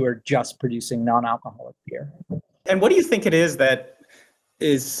startups who are just producing non-alcoholic beer. And what do you think it is that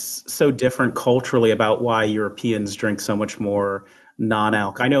is so different culturally about why Europeans drink so much more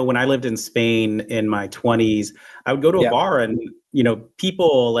non-alc? I know when I lived in Spain in my 20s, I would go to a bar and,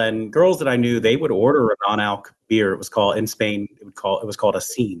 people and girls that I knew, they would order a non-alc beer. It was called, in Spain, it was called a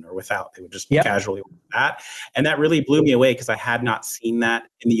scene, or without. They would just casually order that. And that really blew me away because I had not seen that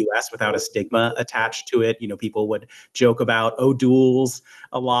in the US without a stigma attached to it. People would joke about O'Doul's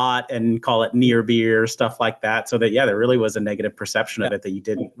a lot and call it near beer, stuff like that. So that, there really was a negative perception of it that you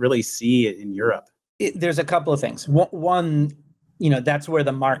didn't really see it in Europe. There's a couple of things. One, that's where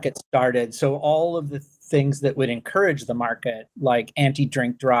the market started. So all of the things that would encourage the market, like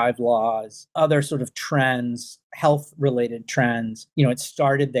anti-drink drive laws, other sort of trends, health-related trends, it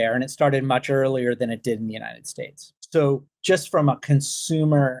started there, and it started much earlier than it did in the United States. So just from a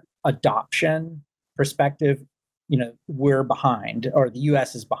consumer adoption perspective, we're behind, or the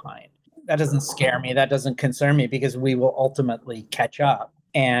US is behind. That doesn't scare me. That doesn't concern me, because we will ultimately catch up.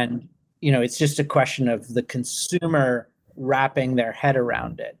 And, it's just a question of the consumer wrapping their head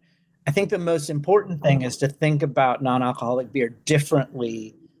around it. I think the most important thing is to think about non-alcoholic beer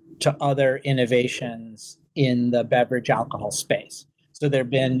differently to other innovations in the beverage alcohol space. So there have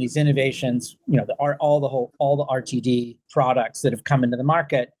been these innovations, all the RTD products that have come into the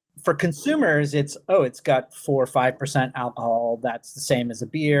market. For consumers, it's got 4 or 5% alcohol. That's the same as a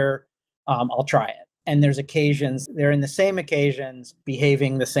beer. I'll try it. And they're in the same occasions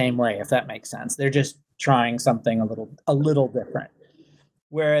behaving the same way, if that makes sense. They're just trying something a little different.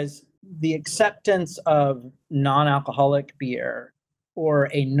 Whereas the acceptance of non-alcoholic beer, or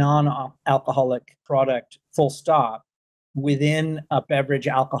a non-alcoholic product, full stop, within a beverage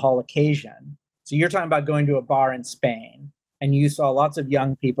alcohol occasion. So you're talking about going to a bar in Spain, and you saw lots of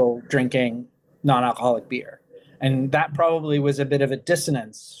young people drinking non-alcoholic beer. And that probably was a bit of a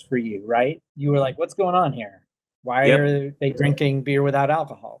dissonance for you, right? You were like, what's going on here? Why are they drinking beer without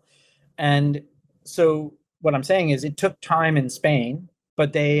alcohol? And so what I'm saying is, it took time in Spain,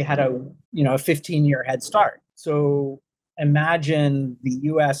 but they had a 15-year head start. So imagine the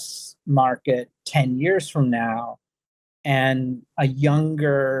US market 10 years from now, and a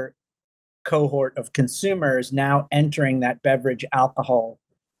younger cohort of consumers now entering that beverage alcohol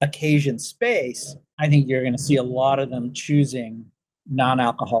occasion space. I think you're going to see a lot of them choosing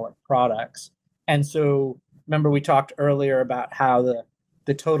non-alcoholic products. And so remember, we talked earlier about how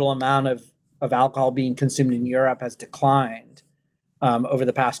the total amount of alcohol being consumed in Europe has declined over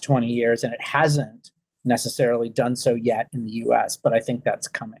the past 20 years, and it hasn't necessarily done so yet in the US, but I think that's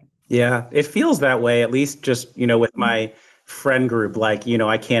coming. Yeah, it feels that way, at least just, with my friend group. Like,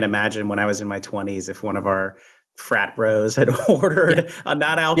 I can't imagine when I was in my 20s, if one of our frat bros had ordered a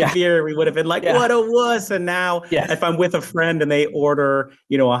non-alcoholic beer, we would have been like, what a wuss. And now if I'm with a friend and they order,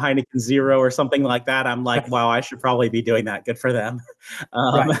 a Heineken Zero or something like that, I'm like, wow, I should probably be doing that. Good for them.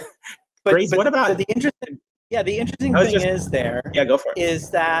 But what about the interesting thing go for it. Is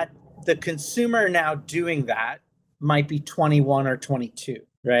that the consumer now doing that might be 21 or 22,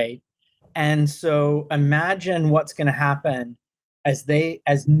 right? And so imagine what's going to happen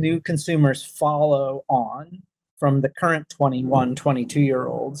as new consumers follow on from the current 21,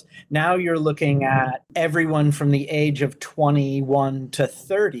 22-year-olds, now you're looking at everyone from the age of 21 to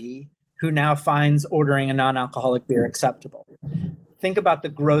 30 who now finds ordering a non-alcoholic beer acceptable. Think about the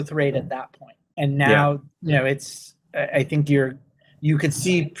growth rate at that point. And now, I think you could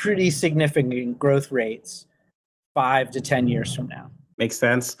see pretty significant growth rates 5 to 10 years from now. Makes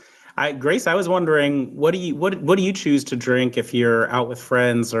sense. Grace, I was wondering, what do you choose to drink if you're out with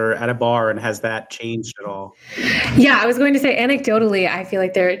friends or at a bar, and has that changed at all? Yeah, I was going to say anecdotally, I feel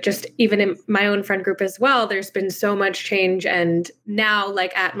like there just, even in my own friend group as well, there's been so much change. And now,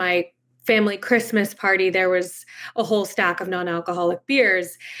 like at my family Christmas party, there was a whole stack of non-alcoholic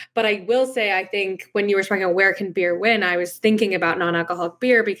beers. But I will say, I think when you were talking about where can beer win, I was thinking about non-alcoholic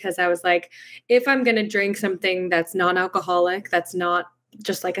beer, because I was like, if I'm going to drink something that's non-alcoholic, that's not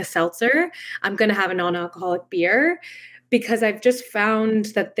just like a seltzer, I'm going to have a non-alcoholic beer, because I've just found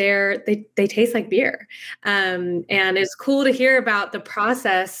that they taste like beer. And it's cool to hear about the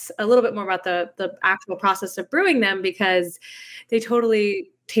process, a little bit more about the actual process of brewing them, because they totally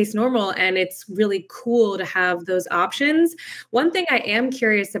taste normal, and it's really cool to have those options. One thing I am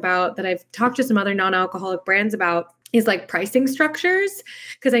curious about that I've talked to some other non-alcoholic brands about is like pricing structures,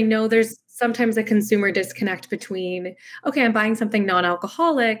 because I know there's sometimes a consumer disconnect between, okay, I'm buying something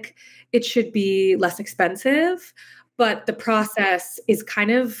non-alcoholic, it should be less expensive, but the process is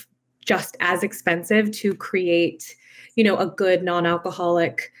kind of just as expensive to create, a good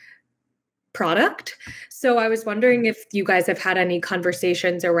non-alcoholic product. So I was wondering if you guys have had any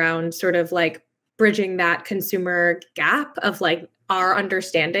conversations around sort of like bridging that consumer gap of like our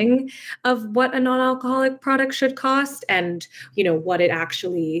understanding of what a non-alcoholic product should cost and, what it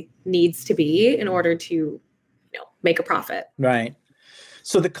actually needs to be in order to, make a profit. Right.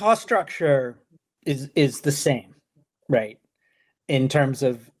 So the cost structure is the same, right? In terms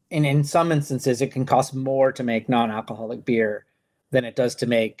of, in some instances, it can cost more to make non-alcoholic beer than it does to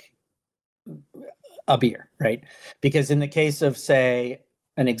make a beer, right? Because in the case of, say,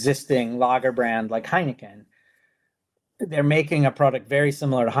 an existing lager brand like Heineken, they're making a product very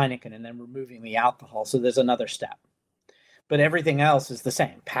similar to Heineken and then removing the alcohol. So there's another step. But everything else is the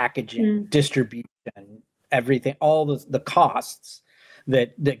same: packaging, distribution, everything, all the costs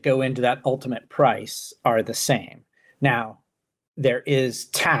that go into that ultimate price are the same. Now, there is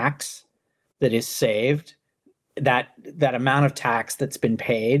tax that is saved, that amount of tax that's been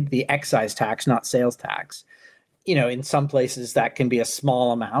paid, the excise tax, not sales tax. In some places that can be a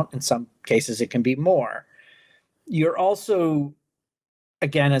small amount. In some cases, it can be more. You're also,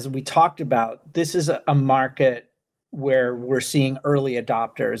 again, as we talked about, this is a market where we're seeing early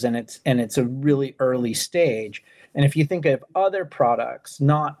adopters, and it's a really early stage. And if you think of other products,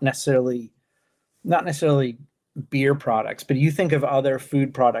 not necessarily beer products, but you think of other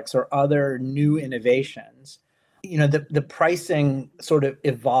food products or other new innovations, the pricing sort of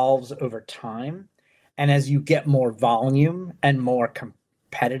evolves over time. And as you get more volume and more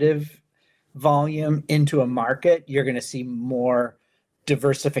competitive volume into a market, you're going to see more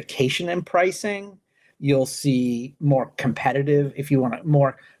diversification in pricing. You'll see more competitive, if you want,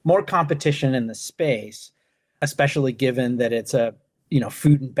 more competition in the space, especially given that it's a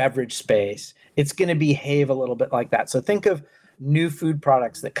food and beverage space. It's going to behave a little bit like that. So think of new food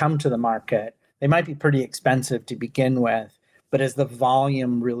products that come to the market. They might be pretty expensive to begin with, but as the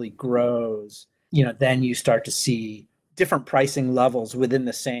volume really grows, then you start to see different pricing levels within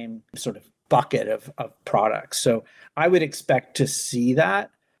the same sort of bucket of products. So I would expect to see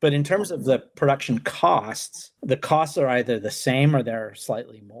that. But in terms of the production costs, the costs are either the same or they're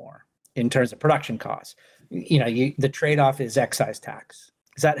slightly more in terms of production costs. The trade-off is excise tax.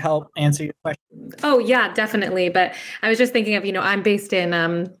 Does that help answer your question? Oh, yeah, definitely. But I was just thinking of, I'm based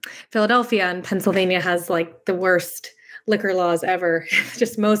in Philadelphia, and Pennsylvania has like the worst liquor laws ever,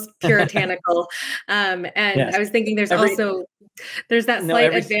 just most puritanical. Yes. I was thinking there's that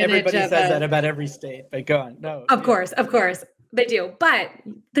slight advantage. Everybody says that about every state, but go on. No, of course. They do, but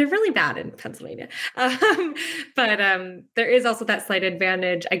they're really bad in Pennsylvania. But there is also that slight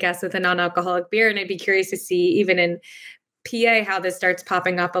advantage, I guess, with a non-alcoholic beer. And I'd be curious to see, even in PA, how this starts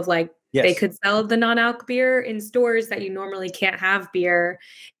popping up of like, yes, they could sell the non-alc beer in stores that you normally can't have beer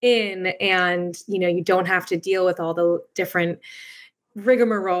in. And, you don't have to deal with all the different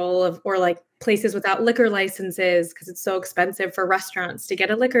rigmarole or like places without liquor licenses, because it's so expensive for restaurants to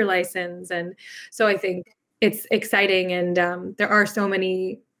get a liquor license. And so I think it's exciting. And there are so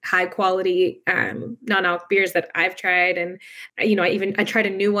many high quality non-alc beers that I've tried. And, I tried a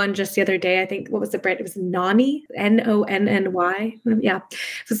new one just the other day. I think, what was the brand? It was Nonny, Nonny. Yeah,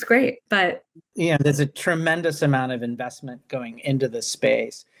 it was great. But yeah, there's a tremendous amount of investment going into this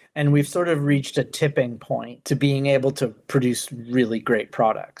space. And we've sort of reached a tipping point to being able to produce really great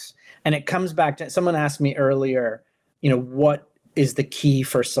products. And it comes back to, someone asked me earlier, what is the key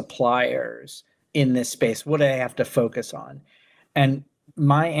for suppliers in this space? What do they have to focus on? And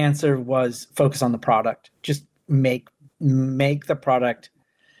my answer was focus on the product. Just make the product.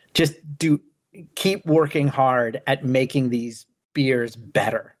 Just keep working hard at making these beers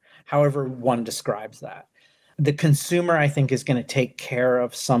better, however one describes that. The consumer, I think, is going to take care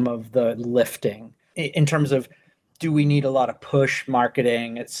of some of the lifting in terms of, do we need a lot of push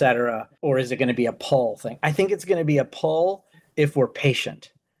marketing, et cetera, or is it going to be a pull thing? I think it's going to be a pull if we're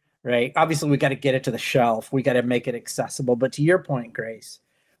patient, right? Obviously, we got to get it to the shelf. We got to make it accessible. But to your point, Grace,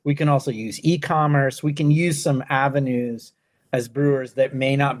 we can also use e-commerce. We can use some avenues as brewers that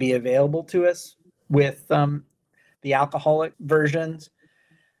may not be available to us with the alcoholic versions.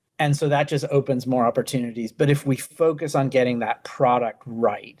 And so that just opens more opportunities. But if we focus on getting that product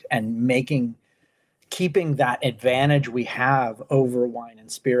right and keeping that advantage we have over wine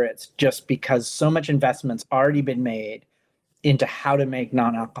and spirits, just because so much investment's already been made into how to make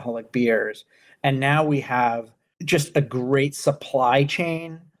non-alcoholic beers. And now we have just a great supply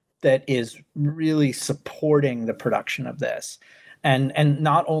chain that is really supporting the production of this. And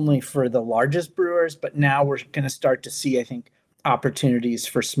not only for the largest brewers, but now we're going to start to see, I think, opportunities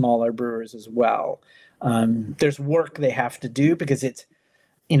for smaller brewers as well. There's work they have to do because it's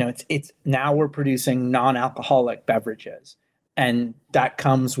now we're producing non-alcoholic beverages, and that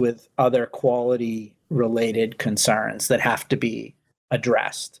comes with other quality related concerns that have to be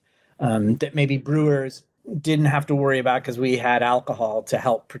addressed, that maybe brewers didn't have to worry about because we had alcohol to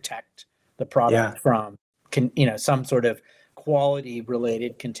help protect the product from some sort of quality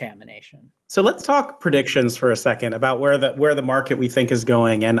related contamination. So let's talk predictions for a second about where the market we think is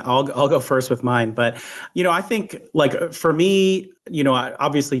going. And I'll go first with mine. But, I think like for me,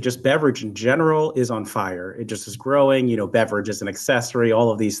 obviously just beverage in general is on fire. It just is growing, beverage is an accessory, all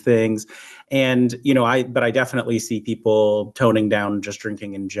of these things. And, but I definitely see people toning down just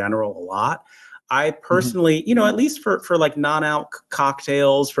drinking in general a lot. I personally, at least for like non-alc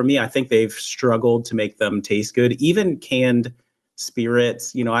cocktails, for me, I think they've struggled to make them taste good. Even canned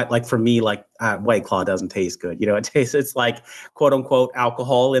spirits, for me, White Claw doesn't taste good. It's like quote unquote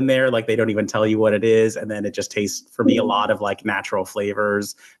alcohol in there. Like they don't even tell you what it is. And then it just tastes for me a lot of like natural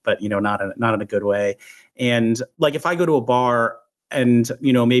flavors, but not in a good way. And like if I go to a bar and,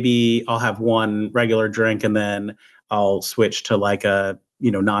 maybe I'll have one regular drink and then I'll switch to like a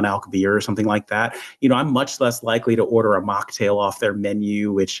non-alc beer or something like that. I'm much less likely to order a mocktail off their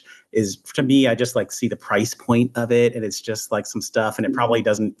menu, which is, to me, I just like see the price point of it. And it's just like some stuff. And it probably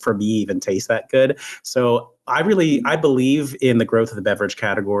doesn't, for me, even taste that good. So I believe in the growth of the beverage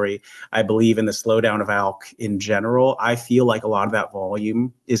category. I believe in the slowdown of alc in general. I feel like a lot of that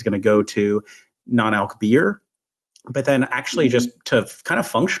volume is going to go to non-alc beer. But then actually just to kind of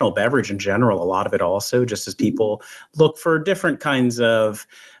functional beverage in general, a lot of it also, just as people look for different kinds of,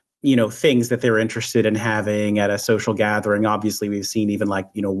 things that they're interested in having at a social gathering. Obviously, we've seen even like,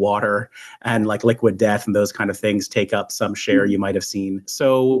 water and like liquid death and those kind of things take up some share you might have seen.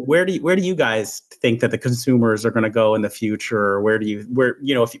 So where do you guys think that the consumers are going to go in the future? If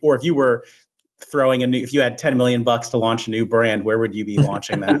you were if you had $10 million to launch a new brand, where would you be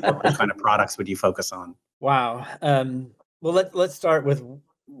launching that? What kind of products would you focus on? Wow. Well, let's start with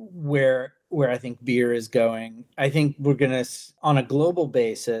where I think beer is going. I think we're going to, on a global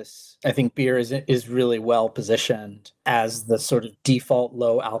basis, I think beer is really well positioned as the sort of default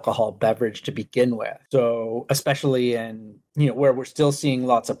low alcohol beverage to begin with. So especially in, where we're still seeing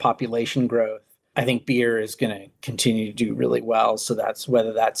lots of population growth, I think beer is going to continue to do really well. So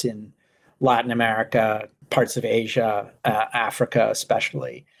whether that's in Latin America, parts of Asia, Africa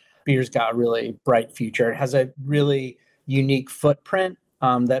especially. Beer's got a really bright future. It has a really unique footprint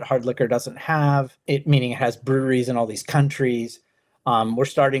that hard liquor doesn't have, meaning it has breweries in all these countries. We're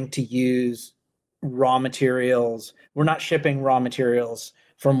starting to use raw materials. We're not shipping raw materials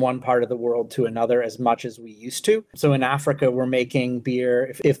from one part of the world to another as much as we used to. So in Africa, we're making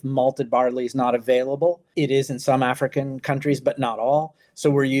beer. If malted barley is not available, it is in some African countries, but not all. So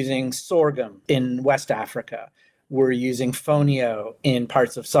we're using sorghum in West Africa. We're using fonio in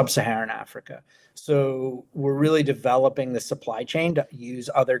parts of sub-Saharan Africa. So we're really developing the supply chain to use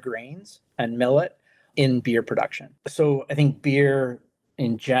other grains and millet in beer production. So I think beer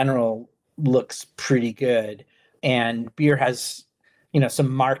in general looks pretty good. And beer has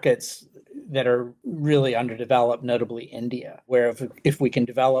some markets that are really underdeveloped, notably India, where if we can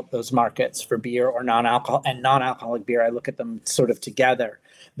develop those markets for beer or non-alcoholic beer, I look at them sort of together,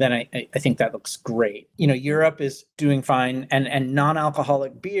 then I think that looks great. Europe is doing fine, and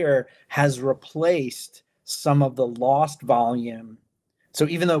non-alcoholic beer has replaced some of the lost volume. So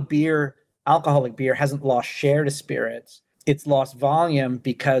even though alcoholic beer hasn't lost share to spirits, it's lost volume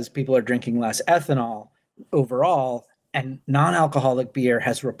because people are drinking less ethanol overall, and non-alcoholic beer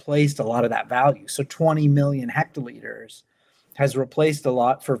has replaced a lot of that value. So 20 million hectoliters has replaced a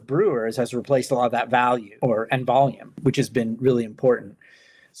lot for brewers, has replaced a lot of that value and volume, which has been really important.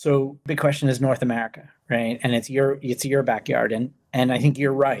 So big question is North America, right? And it's your backyard. And I think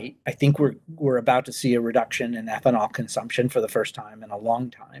you're right. I think we're about to see a reduction in ethanol consumption for the first time in a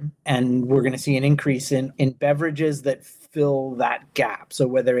long time. And we're going to see an increase in beverages that fill that gap. So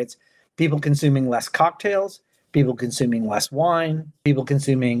whether it's people consuming less cocktails, people consuming less wine, people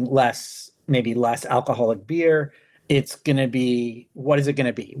consuming maybe less alcoholic beer, it's going to be, what is it going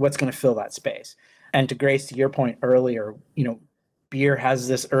to be? What's going to fill that space? And to your point earlier, beer has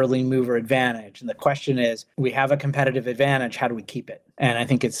this early mover advantage. And the question is, we have a competitive advantage. How do we keep it? And I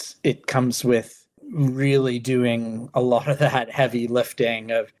think it comes with really doing a lot of that heavy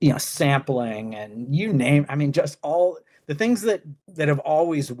lifting of, sampling and just all the things that have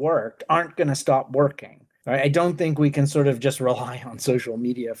always worked aren't going to stop working. Right? I don't think we can sort of just rely on social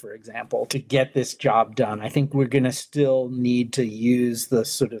media, for example, to get this job done. I think we're going to still need to use the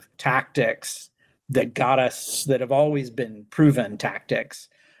sort of tactics that have always been proven tactics.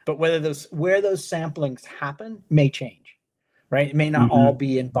 But where those samplings happen may change, right? It may not all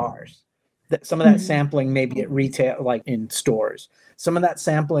be in bars. Some of that sampling may be at retail, like in stores. Some of that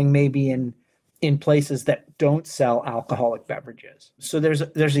sampling may be in places that don't sell alcoholic beverages. So there's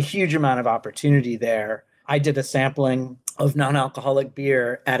a huge amount of opportunity there. I did a sampling of non-alcoholic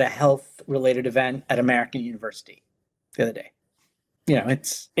beer at a health-related event at American University the other day.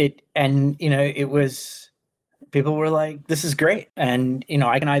 People were like, this is great. And,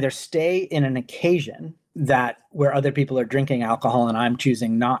 I can either stay in an occasion where other people are drinking alcohol and I'm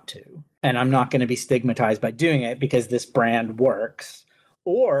choosing not to, and I'm not going to be stigmatized by doing it because this brand works,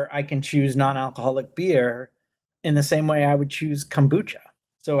 or I can choose non-alcoholic beer in the same way I would choose kombucha.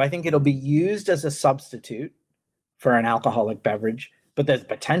 So I think it'll be used as a substitute for an alcoholic beverage, but there's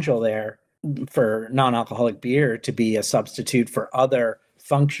potential there for non-alcoholic beer to be a substitute for other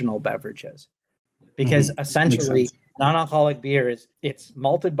functional beverages. Because essentially, non-alcoholic beer it's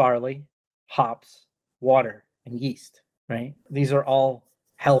malted barley, hops, water, and yeast, right? These are all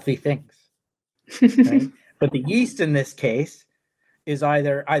healthy things, right? But the yeast in this case is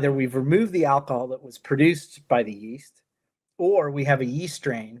either we've removed the alcohol that was produced by the yeast, or we have a yeast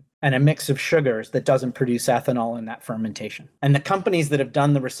strain and a mix of sugars that doesn't produce ethanol in that fermentation. And the companies that have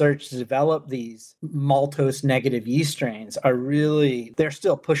done the research to develop these maltose negative yeast strains they're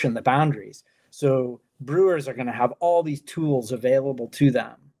still pushing the boundaries. So brewers are going to have all these tools available to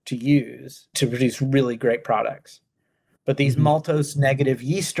them to use to produce really great products. But these maltose negative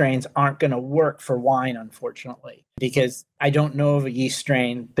yeast strains aren't going to work for wine, unfortunately, because I don't know of a yeast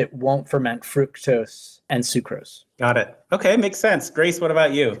strain that won't ferment fructose and sucrose. Got it. Okay, makes sense. Grace, what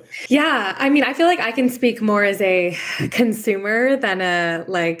about you? Yeah, I feel like I can speak more as a consumer than a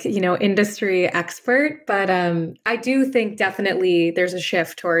industry expert, but I do think definitely there's a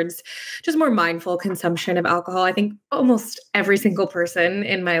shift towards just more mindful consumption of alcohol. I think almost every single person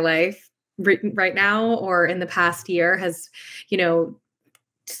in my life right now or in the past year has,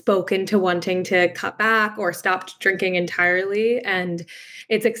 spoken to wanting to cut back or stopped drinking entirely. And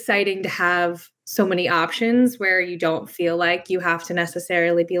it's exciting to have so many options where you don't feel like you have to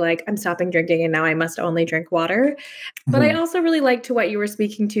necessarily be like, I'm stopping drinking and now I must only drink water. But I also really liked to what you were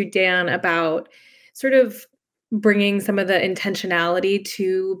speaking to, Dan, about sort of bringing some of the intentionality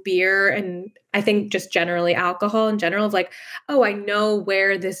to beer. And I think just generally alcohol in general of like, oh, I know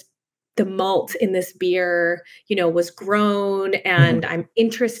where the malt in this beer, was grown, and I'm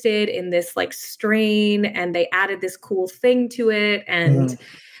interested in this strain, and they added this cool thing to it. And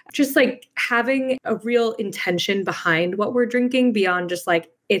just having a real intention behind what we're drinking beyond just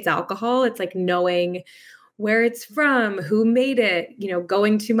it's alcohol. It's knowing where it's from, who made it,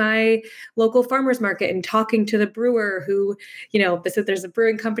 going to my local farmer's market and talking to the brewer who, there's a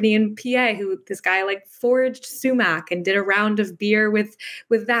brewing company in PA who this guy foraged sumac and did a round of beer with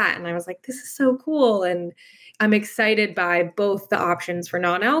that. And I was like, this is so cool. And I'm excited by both the options for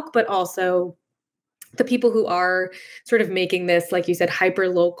non-alc, but also the people who are sort of making this, like you said, hyper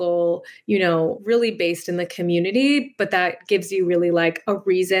local, really based in the community, but that gives you really like a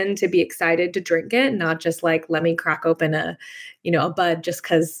reason to be excited to drink it, not just like, let me crack open a bud just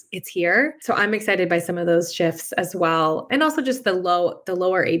because it's here. So I'm excited by some of those shifts as well. And also just the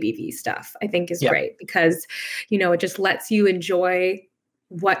lower ABV stuff, I think is great because, it just lets you enjoy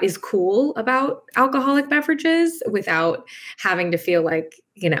what is cool about alcoholic beverages without having to feel like,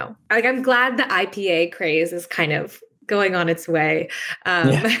 I'm glad the IPA craze is kind of going on its way.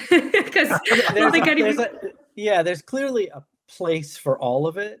 Because there's clearly a place for all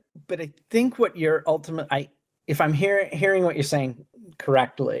of it. But I think what you're if I'm hearing what you're saying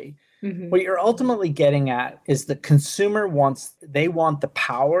correctly, what you're ultimately getting at is the consumer want the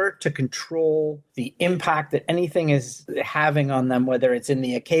power to control the impact that anything is having on them, whether it's in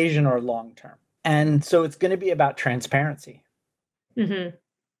the occasion or long term. And so it's going to be about transparency.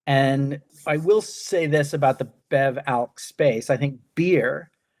 And I will say this about the Bev Alc space. I think beer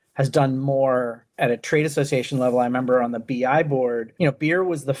has done more at a trade association level. I remember on the BI board, beer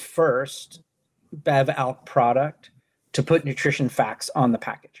was the first Bev Alc product to put nutrition facts on the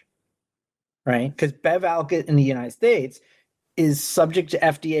package. Right? Because Bev Alc in the United States is subject to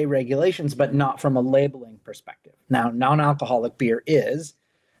FDA regulations, but not from a labeling perspective. Now, non-alcoholic beer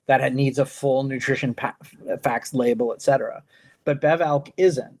that needs a full nutrition facts label, et cetera. But Bev Alc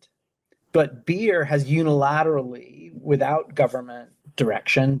isn't. But beer has unilaterally, without government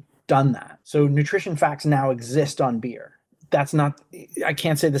direction, done that. So nutrition facts now exist on beer. I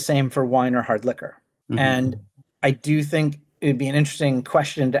can't say the same for wine or hard liquor. And I do think it'd be an interesting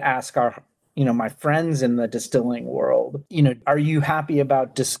question to ask my friends in the distilling world, are you happy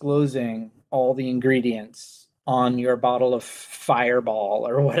about disclosing all the ingredients on your bottle of Fireball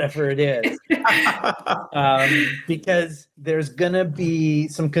or whatever it is? Because there's going to be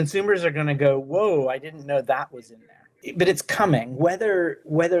some consumers are going to go, whoa, I didn't know that was in there. But it's coming, whether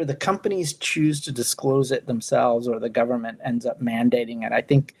the companies choose to disclose it themselves or the government ends up mandating it. I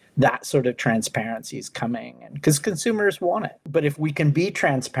think that sort of transparency is coming, and because consumers want it. But if we can be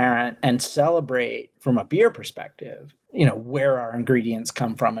transparent and celebrate from a beer perspective, where our ingredients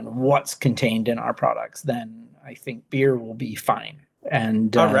come from and what's contained in our products, then I think beer will be fine.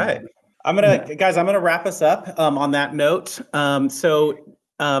 And all right, I'm gonna wrap us up on that note.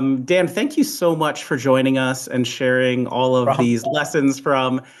 Dan, thank you so much for joining us and sharing all of these lessons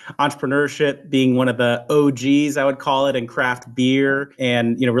from entrepreneurship, being one of the OGs, I would call it, in craft beer,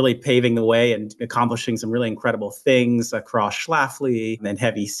 and really paving the way and accomplishing some really incredible things across Schlafly and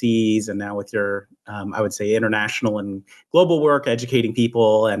Heavy Seas, and now with your, I would say, international and global work, educating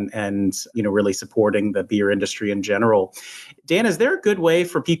people and really supporting the beer industry in general. Dan, is there a good way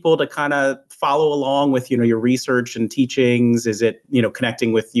for people to kind of follow along with, your research and teachings? Is it,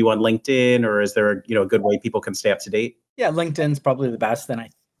 connecting with you on LinkedIn, or is there, a good way people can stay up to date? Yeah, LinkedIn's probably the best. Then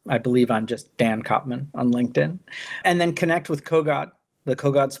I believe I'm just Dan Kopman on LinkedIn. And then connect with Kogod, the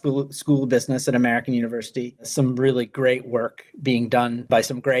Kogod School of Business at American University. Some really great work being done by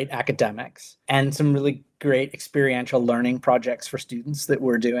some great academics and some really great experiential learning projects for students that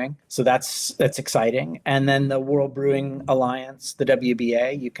we're doing. So that's exciting. And then the World Brewing Alliance, the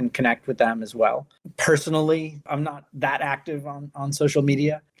WBA, you can connect with them as well. Personally, I'm not that active on social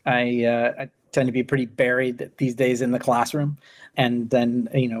media. I tend to be pretty buried these days in the classroom and then,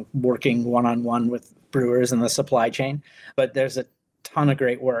 working one-on-one with brewers in the supply chain. But there's a ton of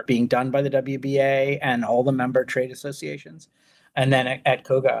great work being done by the WBA and all the member trade associations. And then at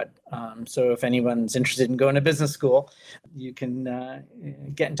Kogod. So if anyone's interested in going to business school, you can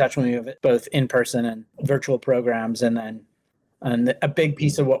get in touch with me with it, both in person and virtual programs. And a big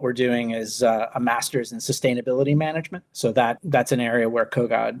piece of what we're doing is a master's in sustainability management. So that's an area where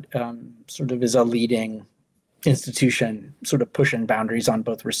Kogod sort of is a leading institution, sort of pushing boundaries on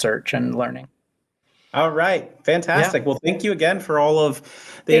both research and learning. All right. Fantastic. Yeah. Well, thank you again for all of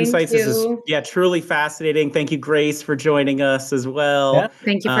the insights. This is truly fascinating. Thank you, Grace, for joining us as well. Yeah.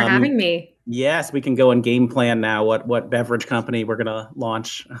 Thank you for having me. Yes, we can go and game plan now what beverage company we're going to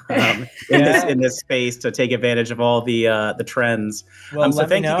launch in this space to take advantage of all the trends. Well, so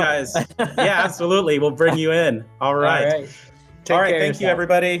thank you guys. Yeah, absolutely. We'll bring you in. All right. All right. Take care thank you,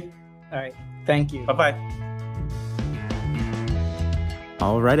 everybody. All right. Thank you. Bye-bye.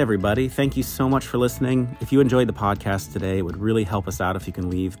 All right, everybody. Thank you so much for listening. If you enjoyed the podcast today, it would really help us out if you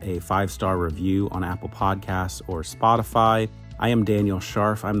can leave a 5-star review on Apple Podcasts or Spotify. I am Daniel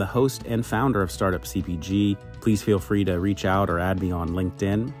Scharff. I'm the host and founder of Startup CPG. Please feel free to reach out or add me on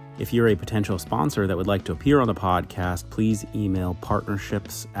LinkedIn. If you're a potential sponsor that would like to appear on the podcast, please email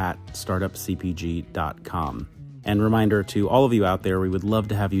partnerships@startupcpg.com. And reminder to all of you out there, we would love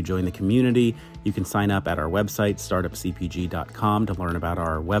to have you join the community. You can sign up at our website, startupcpg.com, to learn about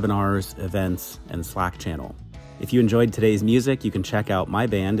our webinars, events, and Slack channel. If you enjoyed today's music, you can check out my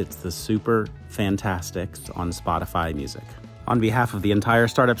band. It's the Super Fantastics on Spotify Music. On behalf of the entire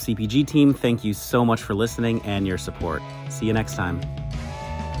Startup CPG team, thank you so much for listening and your support. See you next time.